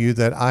tell you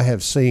that I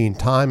have seen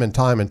time and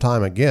time and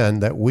time again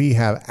that we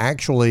have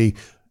actually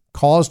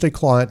caused a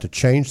client to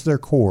change their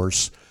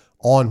course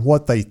on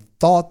what they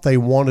thought they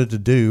wanted to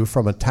do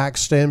from a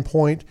tax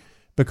standpoint,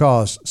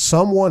 because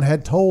someone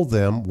had told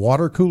them,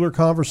 water cooler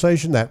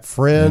conversation, that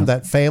friend,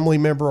 that family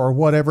member or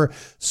whatever,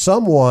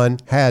 someone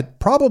had,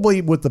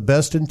 probably with the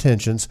best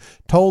intentions,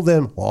 told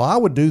them, well, I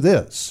would do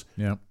this.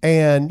 Yeah.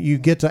 And you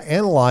get to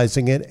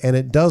analyzing it and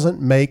it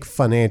doesn't make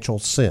financial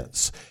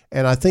sense.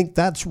 And I think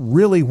that's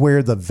really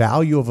where the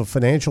value of a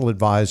financial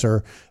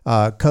advisor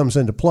comes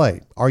into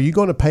play. Are you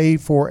going to pay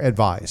for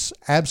advice?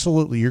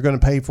 Absolutely. You're going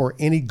to pay for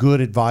any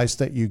good advice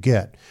that you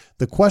get.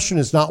 The question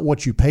is not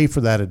what you pay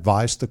for that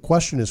advice. The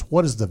question is,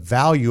 what is the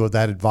value of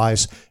that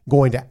advice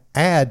going to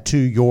add to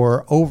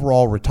your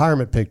overall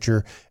retirement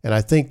picture? And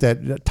I think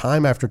that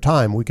time after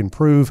time, we can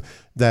prove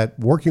that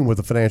working with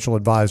a financial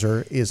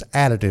advisor is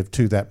additive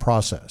to that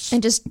process.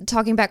 And just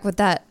talking back with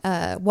that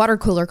water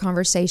cooler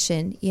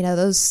conversation,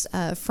 those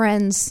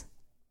friends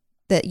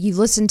that you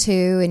listen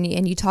to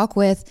and you talk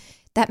with,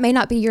 that may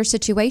not be your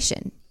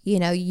situation.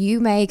 You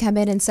may come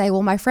in and say,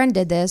 well, my friend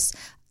did this.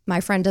 My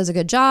friend does a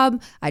good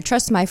job. I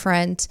trust my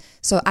friend,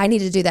 so I need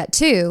to do that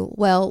too.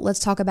 Well, let's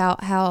talk about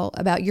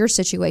about your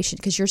situation,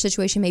 because your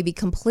situation may be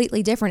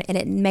completely different and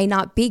it may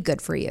not be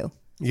good for you.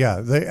 Yeah,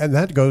 and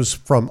that goes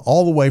from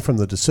all the way from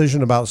the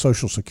decision about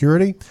Social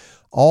Security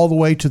all the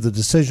way to the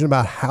decision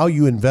about how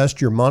you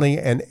invest your money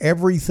and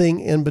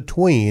everything in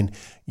between.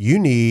 You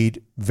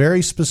need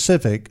very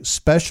specific,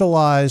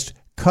 specialized,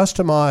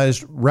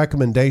 customized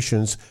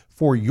recommendations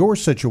for your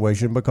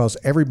situation because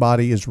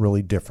everybody is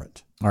really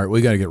different. All right,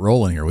 we got to get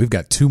rolling here. We've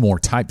got two more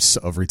types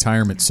of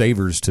retirement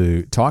savers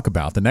to talk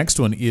about. The next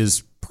one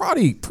is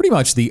pretty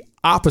much the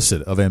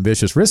opposite of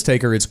ambitious risk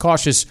taker. It's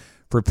cautious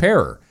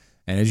preparer.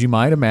 And as you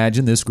might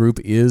imagine, this group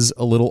is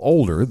a little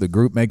older. The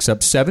group makes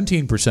up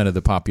 17% of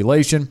the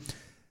population.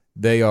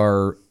 They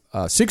are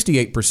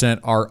 68%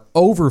 are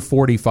over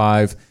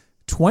 45.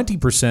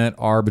 20%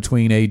 are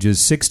between ages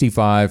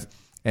 65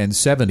 and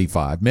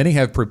 75. Many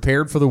have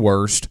prepared for the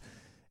worst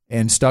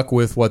and stuck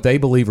with what they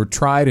believe are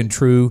tried and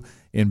true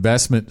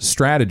investment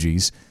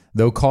strategies.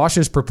 Though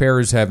cautious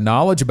preparers have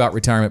knowledge about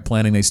retirement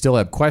planning, they still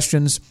have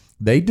questions.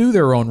 They do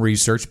their own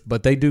research,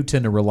 but they do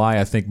tend to rely,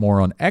 I think, more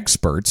on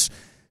experts.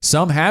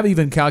 Some have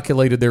even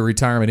calculated their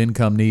retirement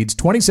income needs.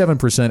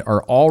 27%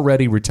 are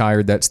already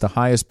retired. That's the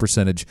highest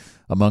percentage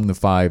among the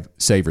 5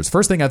 savers.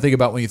 First thing I think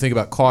about when you think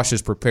about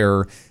cautious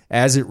preparer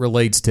as it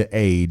relates to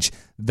age,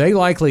 they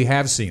likely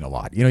have seen a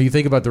lot. You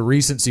think about the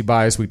recency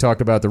bias. We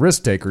talked about the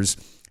risk takers.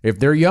 If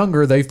they're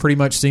younger, they've pretty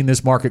much seen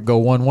this market go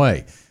one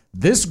way.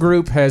 This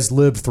group has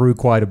lived through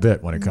quite a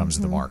bit when it comes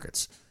to the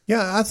markets.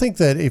 Yeah, I think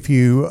that if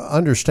you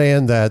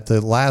understand that the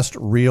last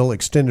real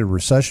extended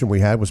recession we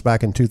had was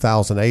back in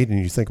 2008, and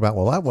you think about,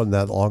 well, that wasn't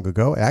that long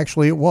ago.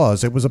 Actually, it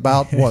was. It was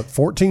about,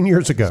 14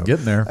 years ago. It's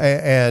getting there.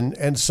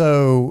 And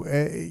so,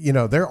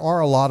 there are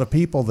a lot of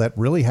people that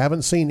really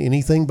haven't seen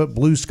anything but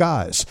blue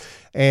skies.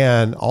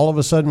 And all of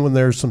a sudden, when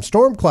there's some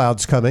storm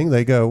clouds coming,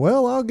 they go,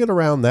 well, I'll get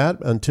around that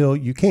until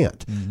you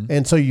can't. Mm-hmm.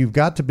 And so you've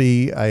got to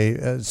be,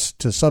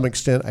 to some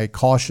extent, a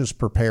cautious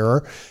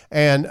preparer.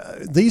 And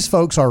these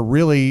folks are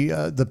really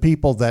the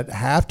people that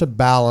have to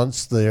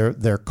balance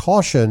their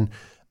caution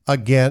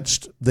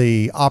against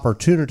the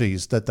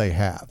opportunities that they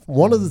have.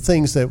 One of the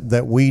things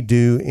that we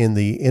do in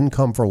the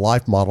Income for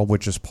Life model,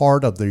 which is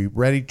part of the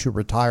Ready to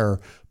Retire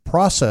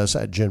process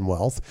at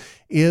GenWealth,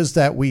 is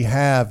that we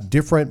have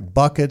different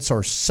buckets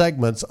or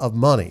segments of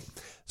money.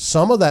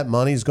 Some of that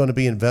money is going to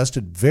be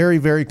invested very,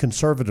 very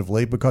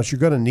conservatively because you're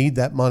going to need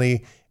that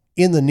money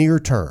in the near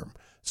term.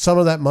 Some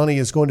of that money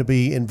is going to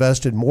be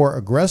invested more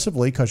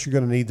aggressively because you're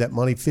going to need that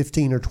money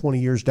 15 or 20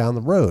 years down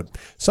the road.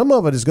 Some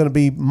of it is going to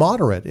be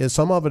moderate.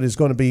 Some of it is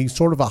going to be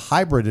sort of a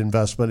hybrid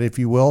investment, if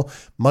you will,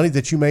 money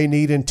that you may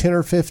need in 10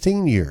 or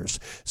 15 years.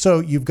 So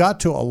you've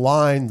got to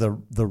align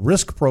the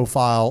risk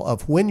profile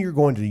of when you're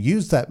going to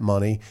use that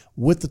money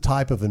with the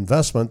type of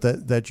investment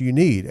that you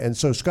need. And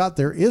so, Scott,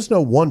 there is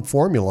no one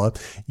formula.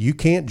 You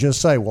can't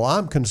just say, well,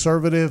 I'm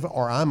conservative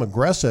or I'm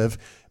aggressive,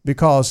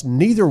 because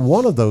neither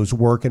one of those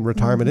work in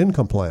retirement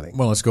income planning.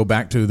 Well, let's go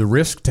back to the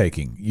risk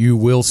taking. You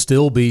will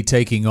still be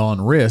taking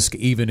on risk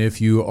even if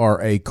you are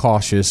a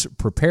cautious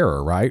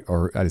preparer, right?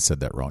 Or I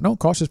said that wrong. No,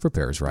 cautious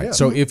preparer is right. Yeah.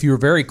 So if you're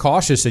very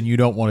cautious and you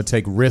don't want to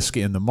take risk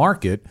in the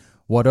market,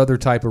 what other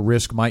type of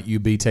risk might you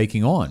be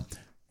taking on?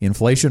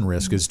 Inflation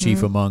risk is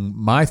chief among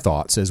my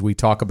thoughts as we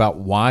talk about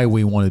why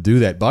we want to do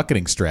that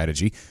bucketing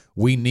strategy.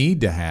 We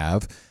need to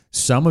have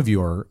some of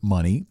your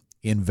money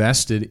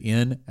invested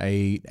in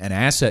an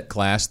asset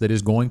class that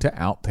is going to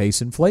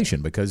outpace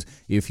inflation. Because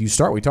if you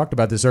start, we talked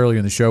about this earlier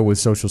in the show with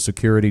Social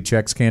Security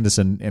checks, Candace,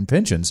 and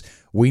pensions,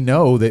 we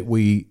know that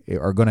we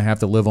are going to have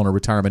to live on a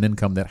retirement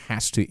income that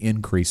has to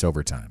increase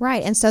over time.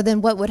 Right. And so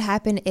then what would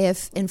happen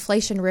if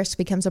inflation risk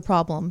becomes a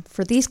problem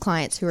for these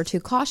clients who are too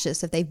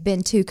cautious? If they've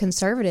been too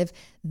conservative,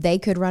 they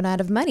could run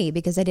out of money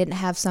because they didn't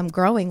have some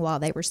growing while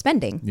they were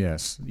spending.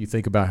 Yes. You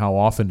think about how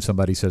often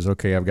somebody says,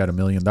 okay, I've got $1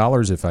 million.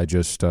 If I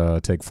just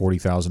take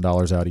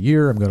 $40,000 out a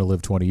year, I'm going to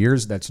live 20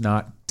 years. That's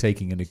not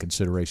taking into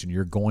consideration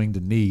you're going to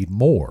need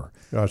more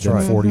than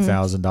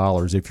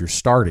 $40,000 if you're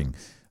starting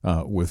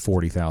with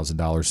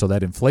 $40,000. So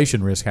that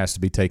inflation risk has to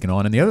be taken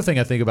on. And the other thing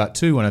I think about,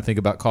 too, when I think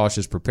about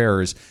cautious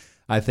preparers,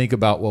 I think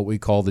about what we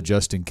call the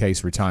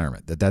just-in-case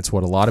retirement. That's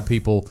what a lot of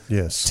people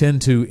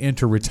tend to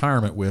enter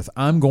retirement with.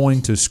 I'm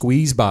going to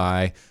squeeze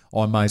by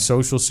on my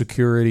Social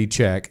Security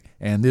check,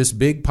 and this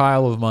big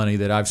pile of money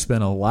that I've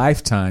spent a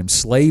lifetime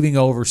slaving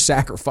over,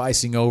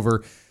 sacrificing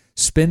over,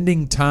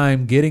 spending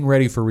time getting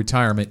ready for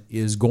retirement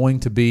is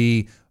going to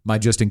be my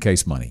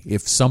just-in-case money.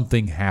 If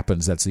something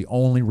happens, that's the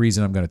only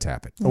reason I'm going to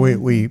tap it.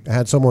 We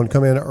had someone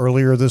come in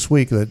earlier this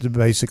week that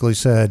basically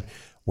said,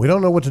 we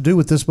don't know what to do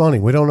with this money.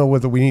 We don't know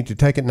whether we need to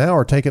take it now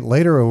or take it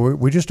later, or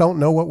we just don't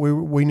know what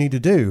we need to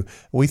do.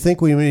 We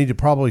think we need to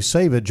probably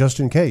save it just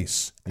in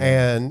case.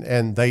 Yeah.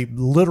 And they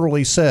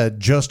literally said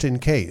just in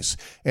case.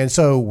 And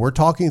so we're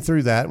talking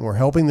through that, and we're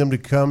helping them to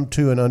come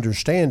to an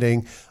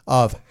understanding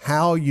of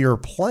how your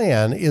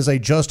plan is a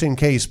just in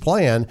case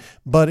plan,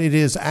 but it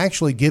is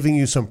actually giving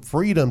you some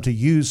freedom to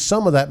use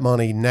some of that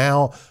money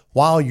now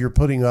while you're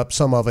putting up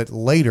some of it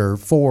later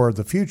for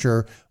the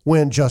future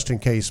when just in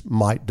case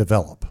might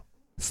develop.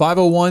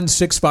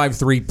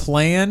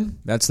 501-653-PLAN.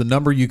 That's the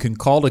number you can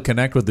call to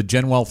connect with the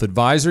GenWealth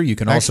advisor. You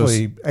can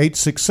actually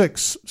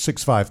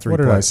 866-653-PLAN. What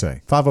did I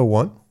say?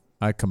 501.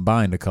 I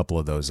combined a couple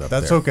of those up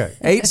That's there. okay.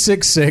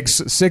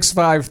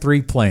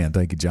 866-653-PLAN.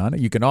 Thank you, John.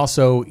 You can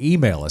also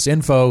email us,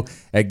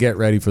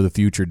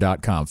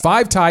 info@getreadyforthefuture.com.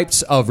 5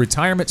 types of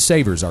retirement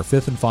savers. Our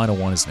 5th and final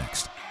one is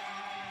next.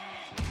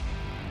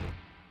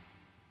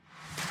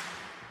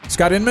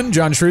 Scott Inman,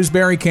 John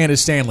Shrewsbury,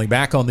 Candace Stanley,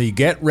 back on the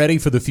Get Ready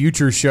for the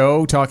Future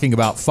show, talking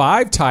about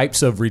 5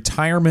 types of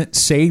retirement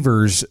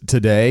savers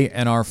today.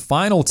 And our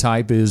final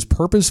type is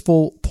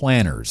purposeful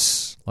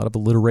planners. A lot of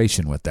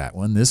alliteration with that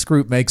one. This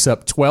group makes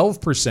up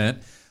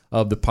 12%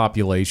 of the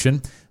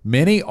population.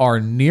 Many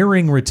are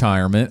nearing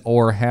retirement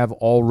or have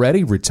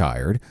already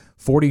retired.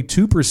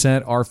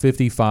 42% are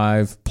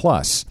 55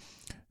 plus.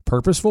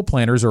 Purposeful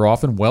planners are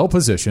often well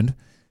positioned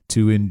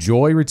to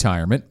enjoy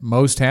retirement.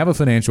 Most have a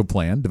financial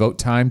plan, devote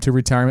time to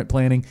retirement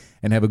planning,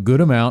 and have a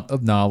good amount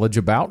of knowledge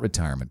about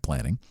retirement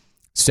planning.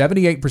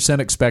 78%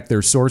 expect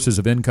their sources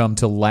of income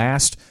to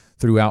last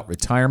throughout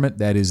retirement.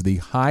 That is the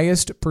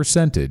highest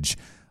percentage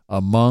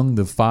among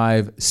the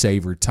 5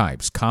 saver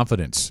types.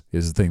 Confidence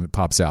is the thing that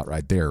pops out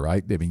right there,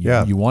 right? I mean,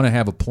 you want to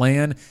have a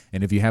plan,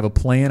 and if you have a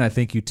plan, I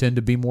think you tend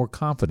to be more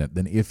confident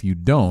than if you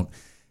don't.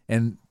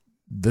 And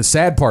the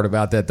sad part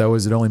about that, though,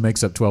 is it only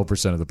makes up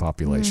 12% of the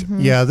population.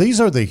 Mm-hmm. Yeah,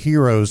 these are the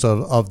heroes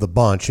of the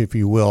bunch, if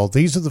you will.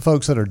 These are the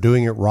folks that are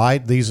doing it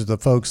right. These are the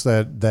folks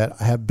that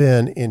have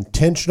been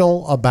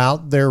intentional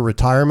about their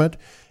retirement,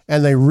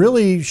 and they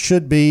really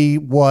should be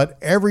what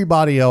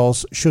everybody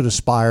else should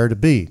aspire to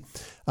be.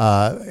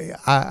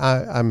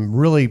 I'm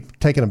really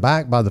taken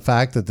aback by the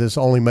fact that this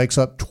only makes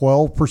up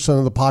 12%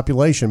 of the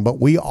population, but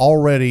we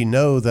already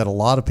know that a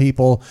lot of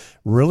people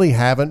really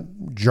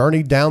haven't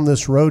journeyed down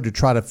this road to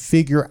try to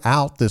figure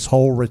out this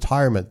whole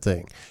retirement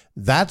thing.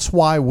 That's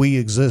why we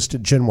exist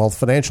at GenWealth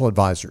Financial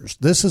Advisors.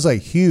 This is a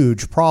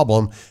huge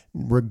problem,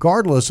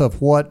 regardless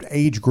of what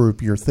age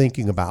group you're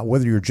thinking about,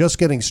 whether you're just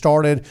getting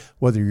started,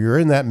 whether you're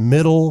in that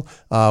middle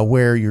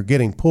where you're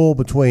getting pulled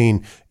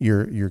between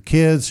your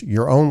kids,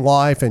 your own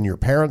life, and your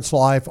parents'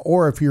 life,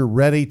 or if you're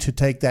ready to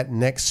take that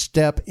next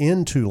step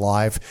into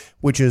life,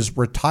 which is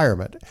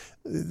retirement.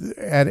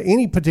 At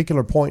any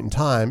particular point in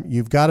time,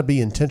 you've got to be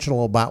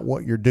intentional about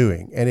what you're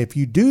doing. And if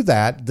you do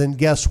that, then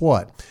guess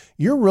what?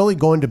 You're really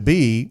going to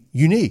be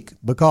unique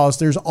because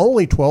there's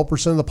only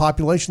 12% of the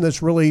population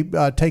that's really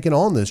taken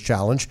on this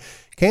challenge.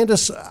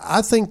 Candace,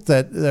 I think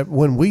that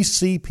when we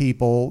see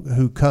people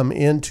who come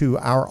into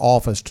our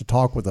office to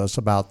talk with us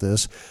about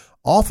this,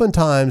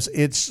 oftentimes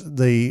it's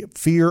the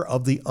fear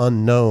of the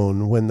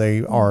unknown when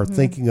they are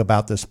thinking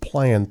about this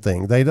plan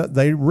thing.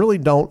 They really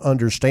don't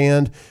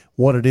understand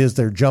what it is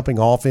they're jumping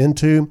off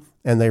into,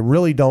 and they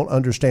really don't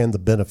understand the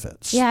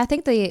benefits. Yeah, I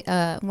think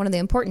one of the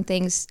important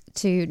things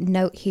to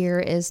note here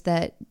is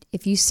that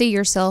if you see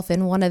yourself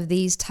in one of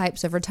these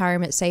types of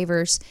retirement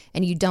savers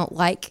and you don't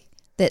like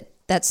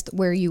that's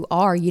where you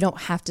are, you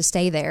don't have to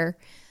stay there.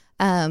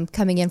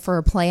 Coming in for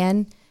a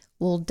plan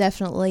will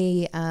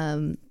definitely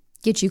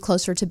get you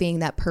closer to being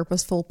that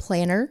purposeful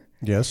planner.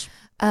 Yes.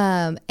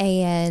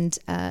 And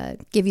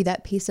give you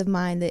that peace of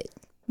mind that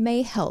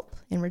may help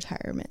in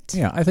retirement.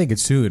 Yeah, I think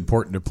it's too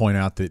important to point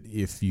out that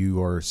if you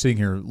are sitting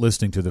here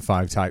listening to the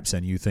 5 types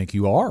and you think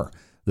you are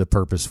the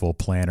purposeful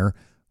planner,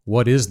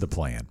 what is the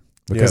plan?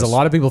 Because a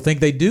lot of people think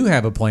they do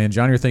have a plan.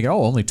 John, you're thinking,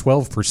 only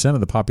 12% of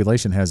the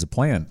population has a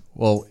plan.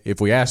 Well, if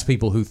we ask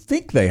people who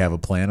think they have a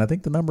plan, I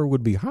think the number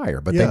would be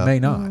higher, but they may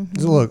not.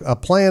 Mm-hmm. Look, a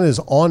plan is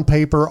on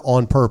paper,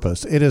 on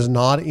purpose. It is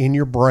not in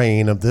your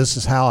brain of this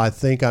is how I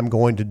think I'm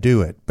going to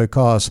do it,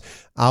 because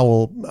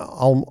I'll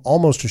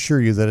almost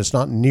assure you that it's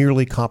not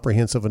nearly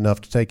comprehensive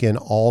enough to take in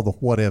all the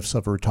what ifs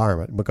of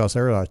retirement, because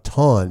there are a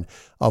ton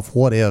of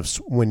what ifs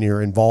when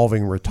you're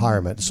involving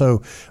retirement.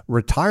 So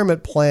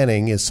retirement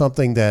planning is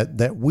something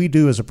that we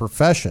do as a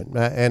profession,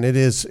 and it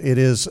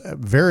is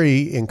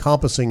very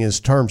encompassing in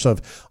terms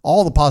of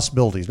all the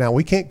possibilities. Now,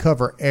 we can't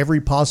cover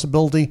every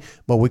possibility,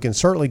 but we can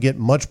certainly get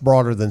much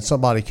broader than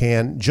somebody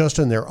can just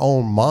in their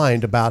own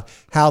mind about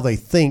how they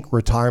think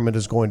retirement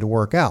is going to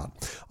work out.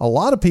 A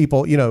lot of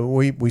people,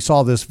 we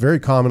saw this very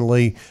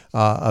commonly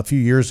a few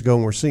years ago,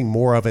 and we're seeing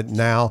more of it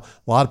now.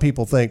 A lot of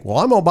people think, well,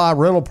 I'm going to buy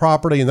rental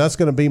property and that's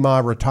going to be my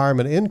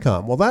retirement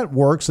income. Well, that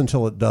works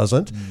until it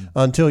doesn't,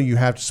 until you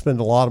have to spend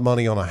a lot of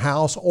money on a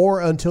house,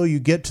 or until you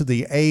get to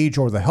the age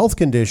or the health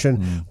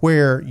condition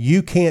where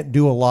you can't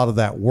do a lot of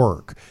that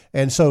work.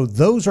 And so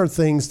those are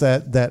things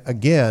that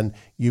again,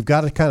 you've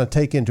got to kind of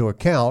take into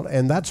account,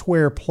 and that's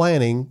where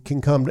planning can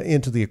come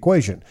into the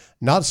equation.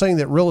 Not saying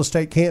that real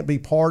estate can't be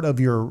part of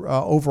your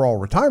overall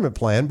retirement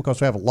plan,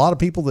 because we have a lot of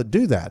people that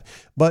do that,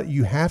 but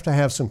you have to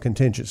have some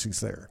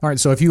contingencies there. All right,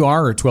 so if you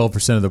are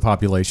 12% of the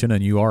population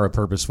and you are a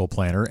purposeful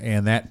planner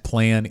and that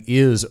plan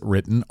is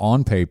written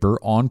on paper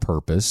on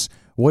purpose,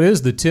 what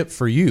is the tip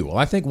for you? Well,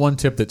 I think one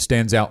tip that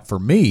stands out for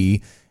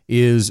me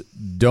is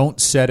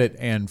don't set it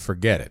and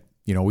forget it.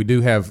 We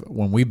do have,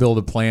 when we build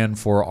a plan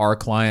for our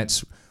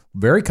clients,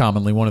 very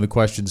commonly one of the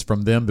questions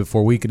from them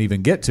before we can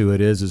even get to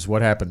it is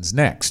what happens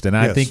next? And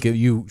I think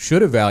you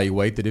should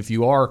evaluate that if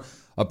you are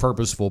a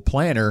purposeful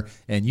planner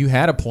and you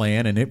had a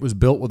plan and it was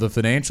built with a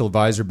financial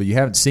advisor, but you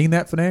haven't seen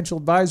that financial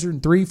advisor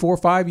in 3, 4,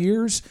 5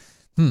 years,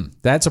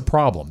 that's a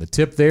problem. The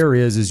tip there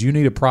is you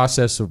need a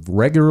process of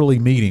regularly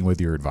meeting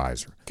with your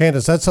advisor.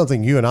 Candace, that's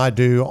something you and I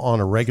do on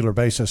a regular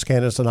basis.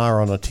 Candace and I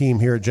are on a team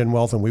here at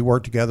GenWealth, and we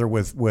work together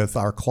with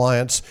our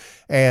clients.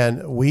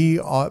 And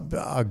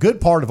a good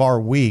part of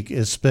our week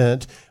is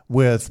spent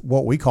with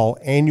what we call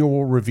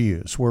annual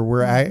reviews, where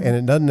we're at, and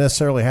it doesn't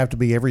necessarily have to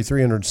be every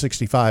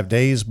 365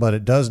 days, but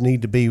it does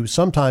need to be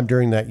sometime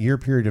during that year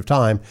period of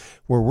time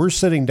where we're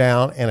sitting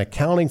down and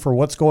accounting for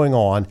what's going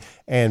on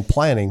and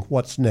planning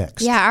what's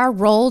next. Yeah, our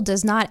role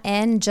does not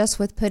end just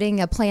with putting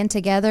a plan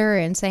together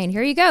and saying,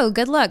 here you go,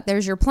 good luck,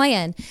 there's your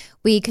plan.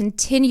 We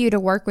continue to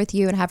work with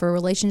you and have a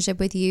relationship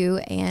with you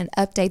and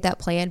update that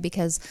plan,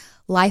 because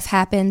life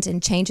happens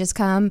and changes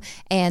come,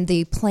 and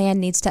the plan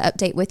needs to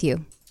update with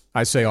you.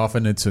 I say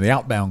often it's an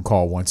outbound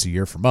call once a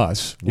year from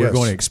us. We're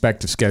going to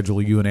expect to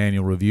schedule you an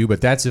annual review,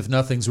 but that's if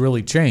nothing's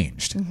really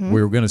changed.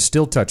 We're going to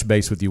still touch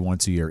base with you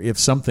once a year. If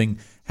something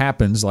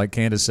happens, like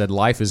Candace said,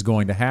 life is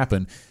going to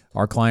happen,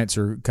 our clients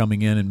are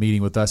coming in and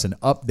meeting with us and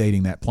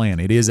updating that plan.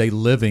 It is a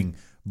living,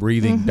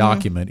 breathing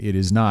document. It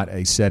is not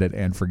a set it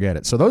and forget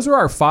it. So those are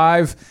our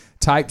 5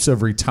 types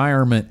of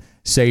retirement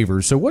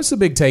savers. So what's the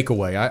big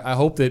takeaway? I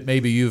hope that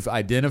maybe you've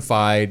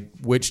identified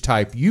which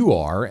type you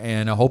are,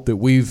 and I hope that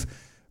we've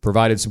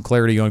provided some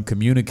clarity on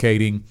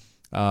communicating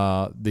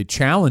the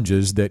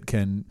challenges that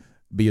can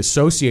be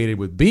associated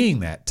with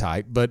being that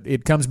type. But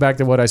it comes back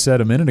to what I said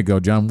a minute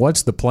ago, John.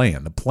 What's the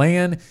plan? The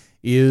plan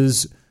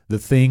is the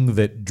thing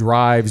that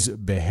drives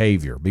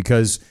behavior,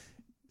 because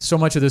so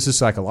much of this is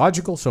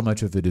psychological, so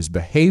much of it is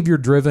behavior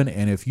driven.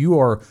 And if you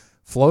are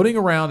floating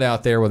around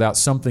out there without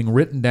something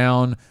written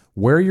down,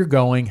 where you're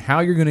going, how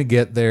you're going to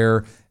get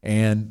there,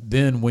 and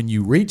then when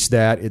you reach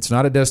that, it's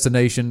not a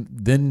destination,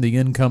 then the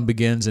income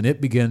begins, and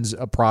it begins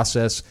a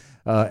process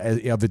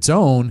of its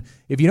own.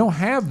 If you don't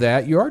have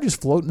that, you are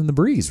just floating in the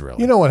breeze, really.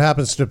 You know what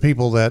happens to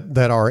people that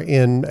are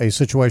in a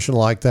situation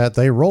like that?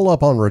 They roll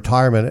up on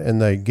retirement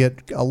and they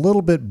get a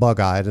little bit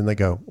bug-eyed and they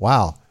go,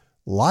 wow,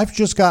 life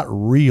just got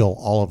real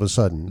all of a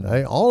sudden.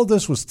 All of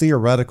this was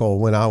theoretical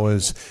when I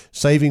was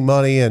saving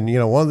money, and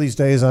one of these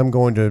days I'm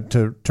going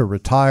to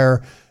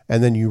retire.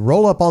 And then you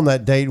roll up on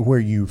that date where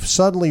you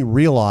suddenly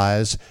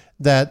realize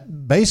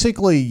that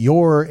basically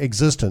your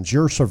existence,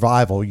 your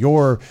survival,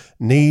 your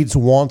needs,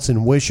 wants,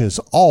 and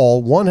wishes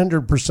all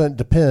 100%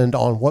 depend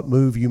on what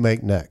move you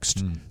make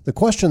next. The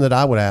question that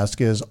I would ask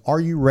is, are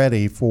you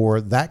ready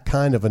for that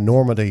kind of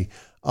enormity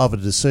of a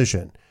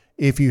decision?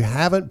 If you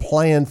haven't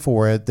planned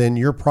for it, then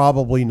you're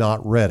probably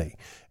not ready.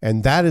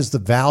 And that is the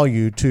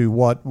value to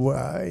what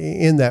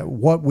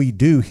we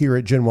do here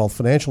at GenWealth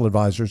Financial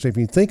Advisors. If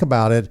you think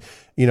about it,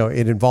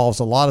 it involves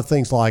a lot of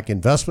things like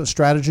investment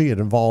strategy. It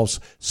involves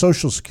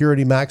Social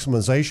Security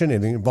maximization.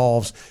 It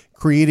involves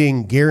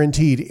creating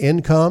guaranteed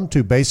income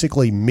to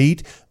basically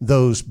meet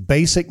those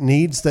basic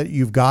needs that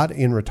you've got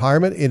in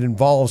retirement. It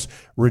involves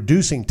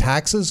reducing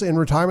taxes in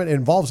retirement. It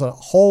involves a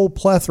whole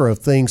plethora of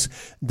things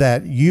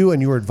that you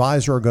and your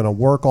advisor are going to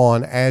work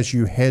on as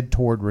you head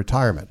toward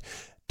retirement.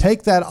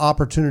 Take that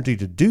opportunity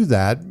to do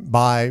that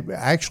by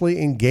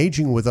actually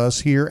engaging with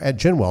us here at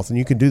GenWealth. And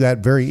you can do that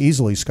very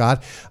easily,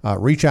 Scott.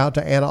 Reach out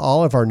to Anna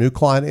Olive, our new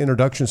client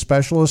introduction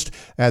specialist,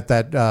 at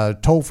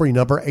that toll-free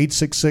number,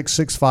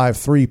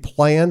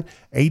 866-653-PLAN,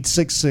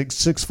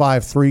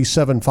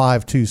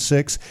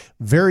 866-653-7526.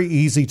 Very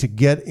easy to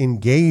get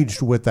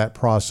engaged with that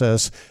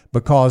process,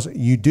 because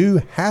you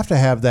do have to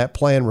have that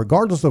plan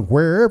regardless of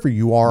wherever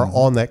you are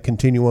on that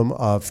continuum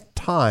of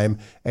time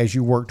as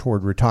you work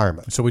toward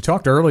retirement. So we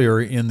talked earlier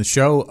in the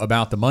show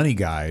about the Money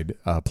Guide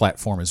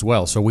platform as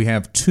well. So we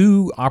have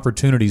 2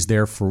 opportunities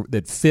there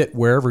that fit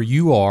wherever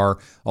you are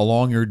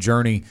along your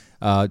journey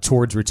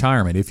towards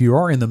retirement. If you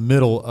are in the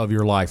middle of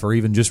your life or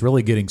even just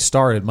really getting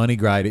started, Money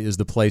Guide is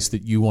the place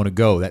that you want to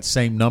go. That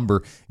same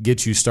number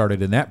gets you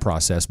started in that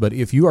process. But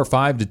if you are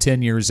 5 to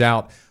 10 years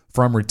out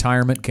from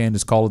retirement,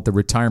 Candace called it the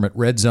retirement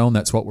red zone.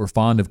 That's what we're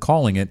fond of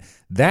calling it.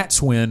 That's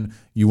when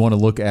you want to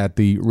look at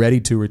the ready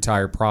to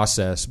retire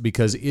process,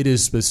 because it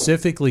is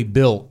specifically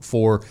built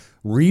for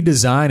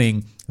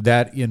redesigning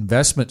that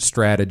investment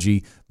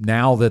strategy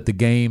now that the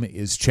game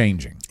is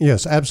changing.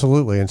 Yes,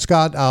 absolutely. And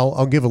Scott,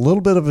 I'll give a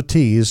little bit of a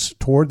tease.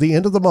 Toward the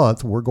end of the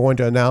month, we're going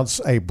to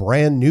announce a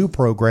brand new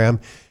program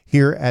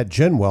here at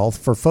GenWealth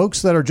for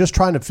folks that are just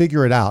trying to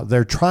figure it out.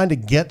 They're trying to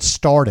get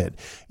started.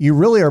 You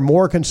really are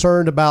more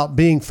concerned about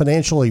being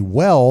financially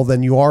well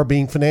than you are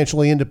being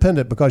financially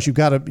independent, because you've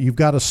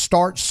got to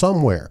start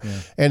somewhere. Yeah.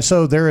 And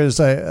so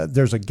there's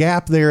a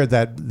gap there,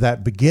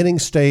 that beginning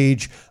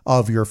stage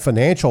of your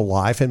financial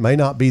life. It may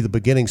not be the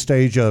beginning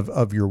stage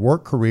of your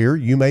work career.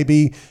 You may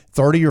be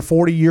 30 or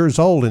 40 years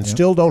old and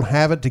still don't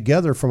have it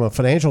together from a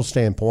financial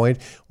standpoint.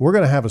 We're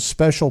going to have a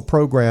special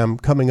program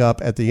coming up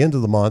at the end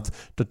of the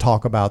month to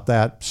talk about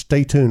that.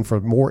 Stay tuned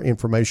for more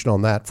information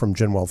on that from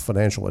GenWealth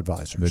Financial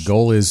Advisors. The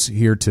goal is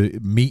here to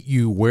meet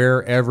you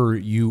wherever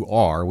you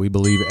are. We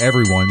believe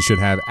everyone should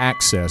have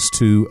access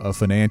to a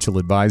financial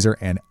advisor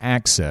and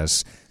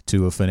access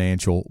to a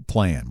financial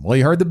plan. Well,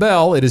 you heard the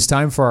bell. It is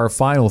time for our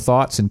final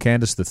thoughts. And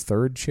Candace, the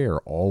third chair,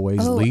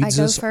 always leads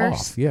us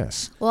first. Off.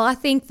 Yes. Well, I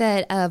think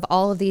that of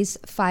all of these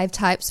 5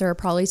 types, there are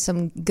probably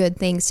some good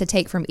things to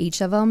take from each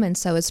of them. And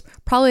so it's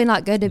probably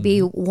not good to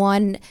be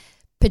one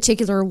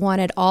particular one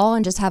at all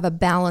and just have a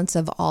balance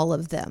of all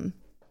of them.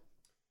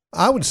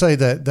 I would say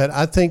that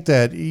I think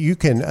that you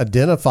can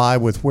identify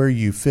with where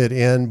you fit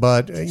in,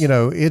 but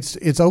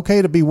it's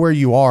okay to be where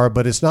you are,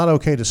 but it's not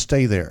okay to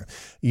stay there.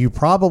 You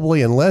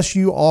probably, unless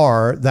you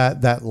are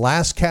that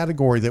last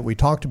category that we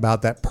talked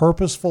about, that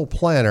purposeful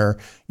planner,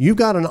 you've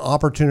got an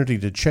opportunity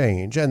to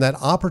change. And that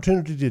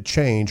opportunity to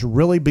change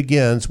really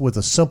begins with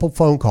a simple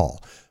phone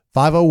call.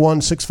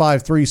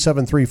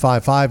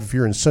 501-653-7355 if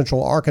you're in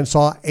Central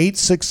Arkansas,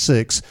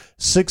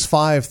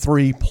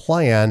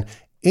 866-653-PLAN.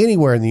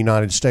 Anywhere in the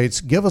United States,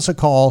 give us a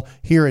call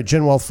here at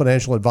GenWealth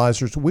Financial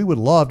Advisors. We would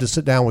love to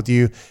sit down with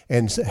you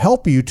and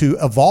help you to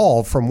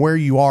evolve from where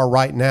you are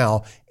right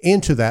now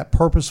into that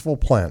purposeful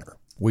planner.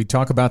 We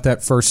talk about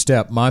that first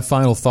step. My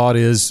final thought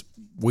is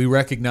we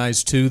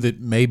recognize, too, that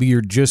maybe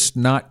you're just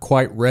not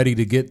quite ready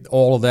to get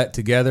all of that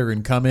together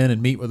and come in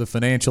and meet with a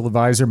financial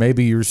advisor.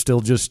 Maybe you're still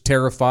just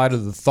terrified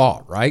of the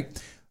thought,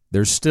 right?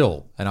 There's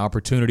still an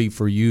opportunity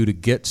for you to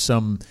get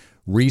some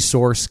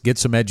resource, get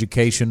some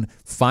education,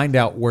 find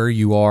out where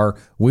you are.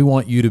 We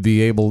want you to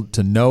be able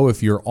to know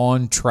if you're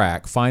on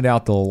track, find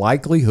out the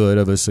likelihood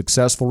of a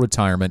successful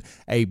retirement,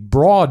 a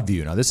broad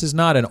view. Now, this is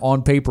not an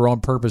on paper,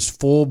 on purpose,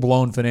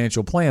 full-blown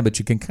financial plan, but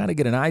you can kind of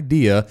get an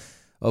idea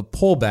of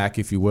pullback,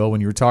 if you will. When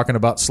you're talking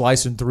about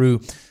slicing through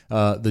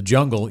the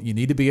jungle, you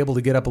need to be able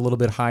to get up a little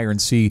bit higher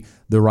and see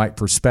the right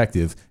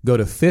perspective. Go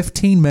to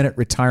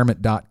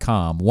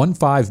 15minuteretirement.com,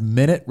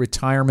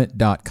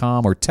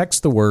 15minuteretirement.com, or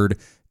text the word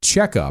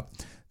checkup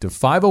to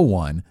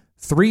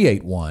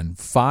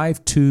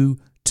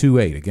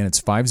 501-381-5228. Again,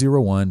 it's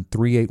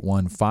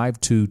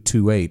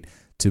 501-381-5228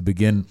 to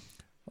begin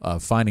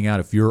finding out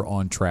if you're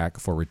on track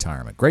for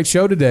retirement. Great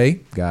show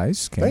today,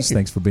 guys. Candace,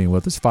 thanks for being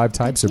with us. 5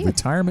 types of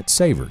retirement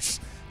savers.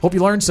 Hope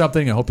you learned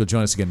something, and hope you'll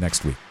join us again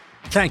next week.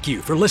 Thank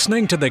you for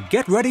listening to the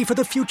Get Ready for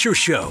the Future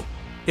show.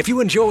 If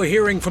you enjoy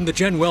hearing from the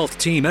GenWealth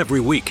team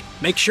every week,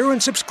 make sure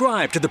and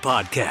subscribe to the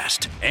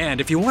podcast. And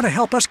if you want to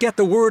help us get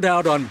the word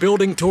out on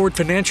building toward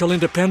financial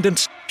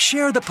independence,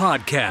 share the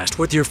podcast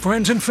with your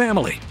friends and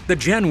family. The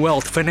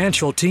GenWealth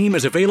financial team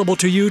is available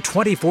to you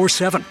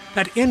 24/7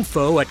 at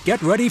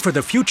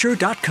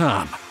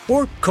info@getreadyforthefuture.com,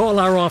 or call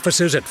our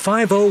offices at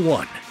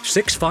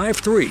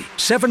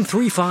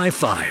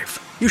 501-653-7355.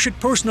 You should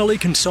personally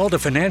consult a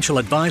financial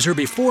advisor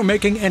before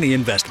making any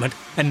investment,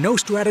 and no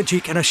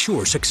strategy can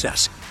assure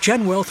success.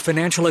 GenWealth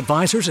Financial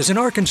Advisors is an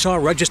Arkansas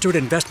registered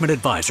investment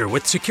advisor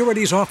with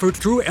securities offered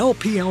through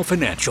LPL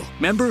Financial,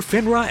 member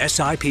FINRA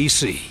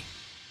SIPC.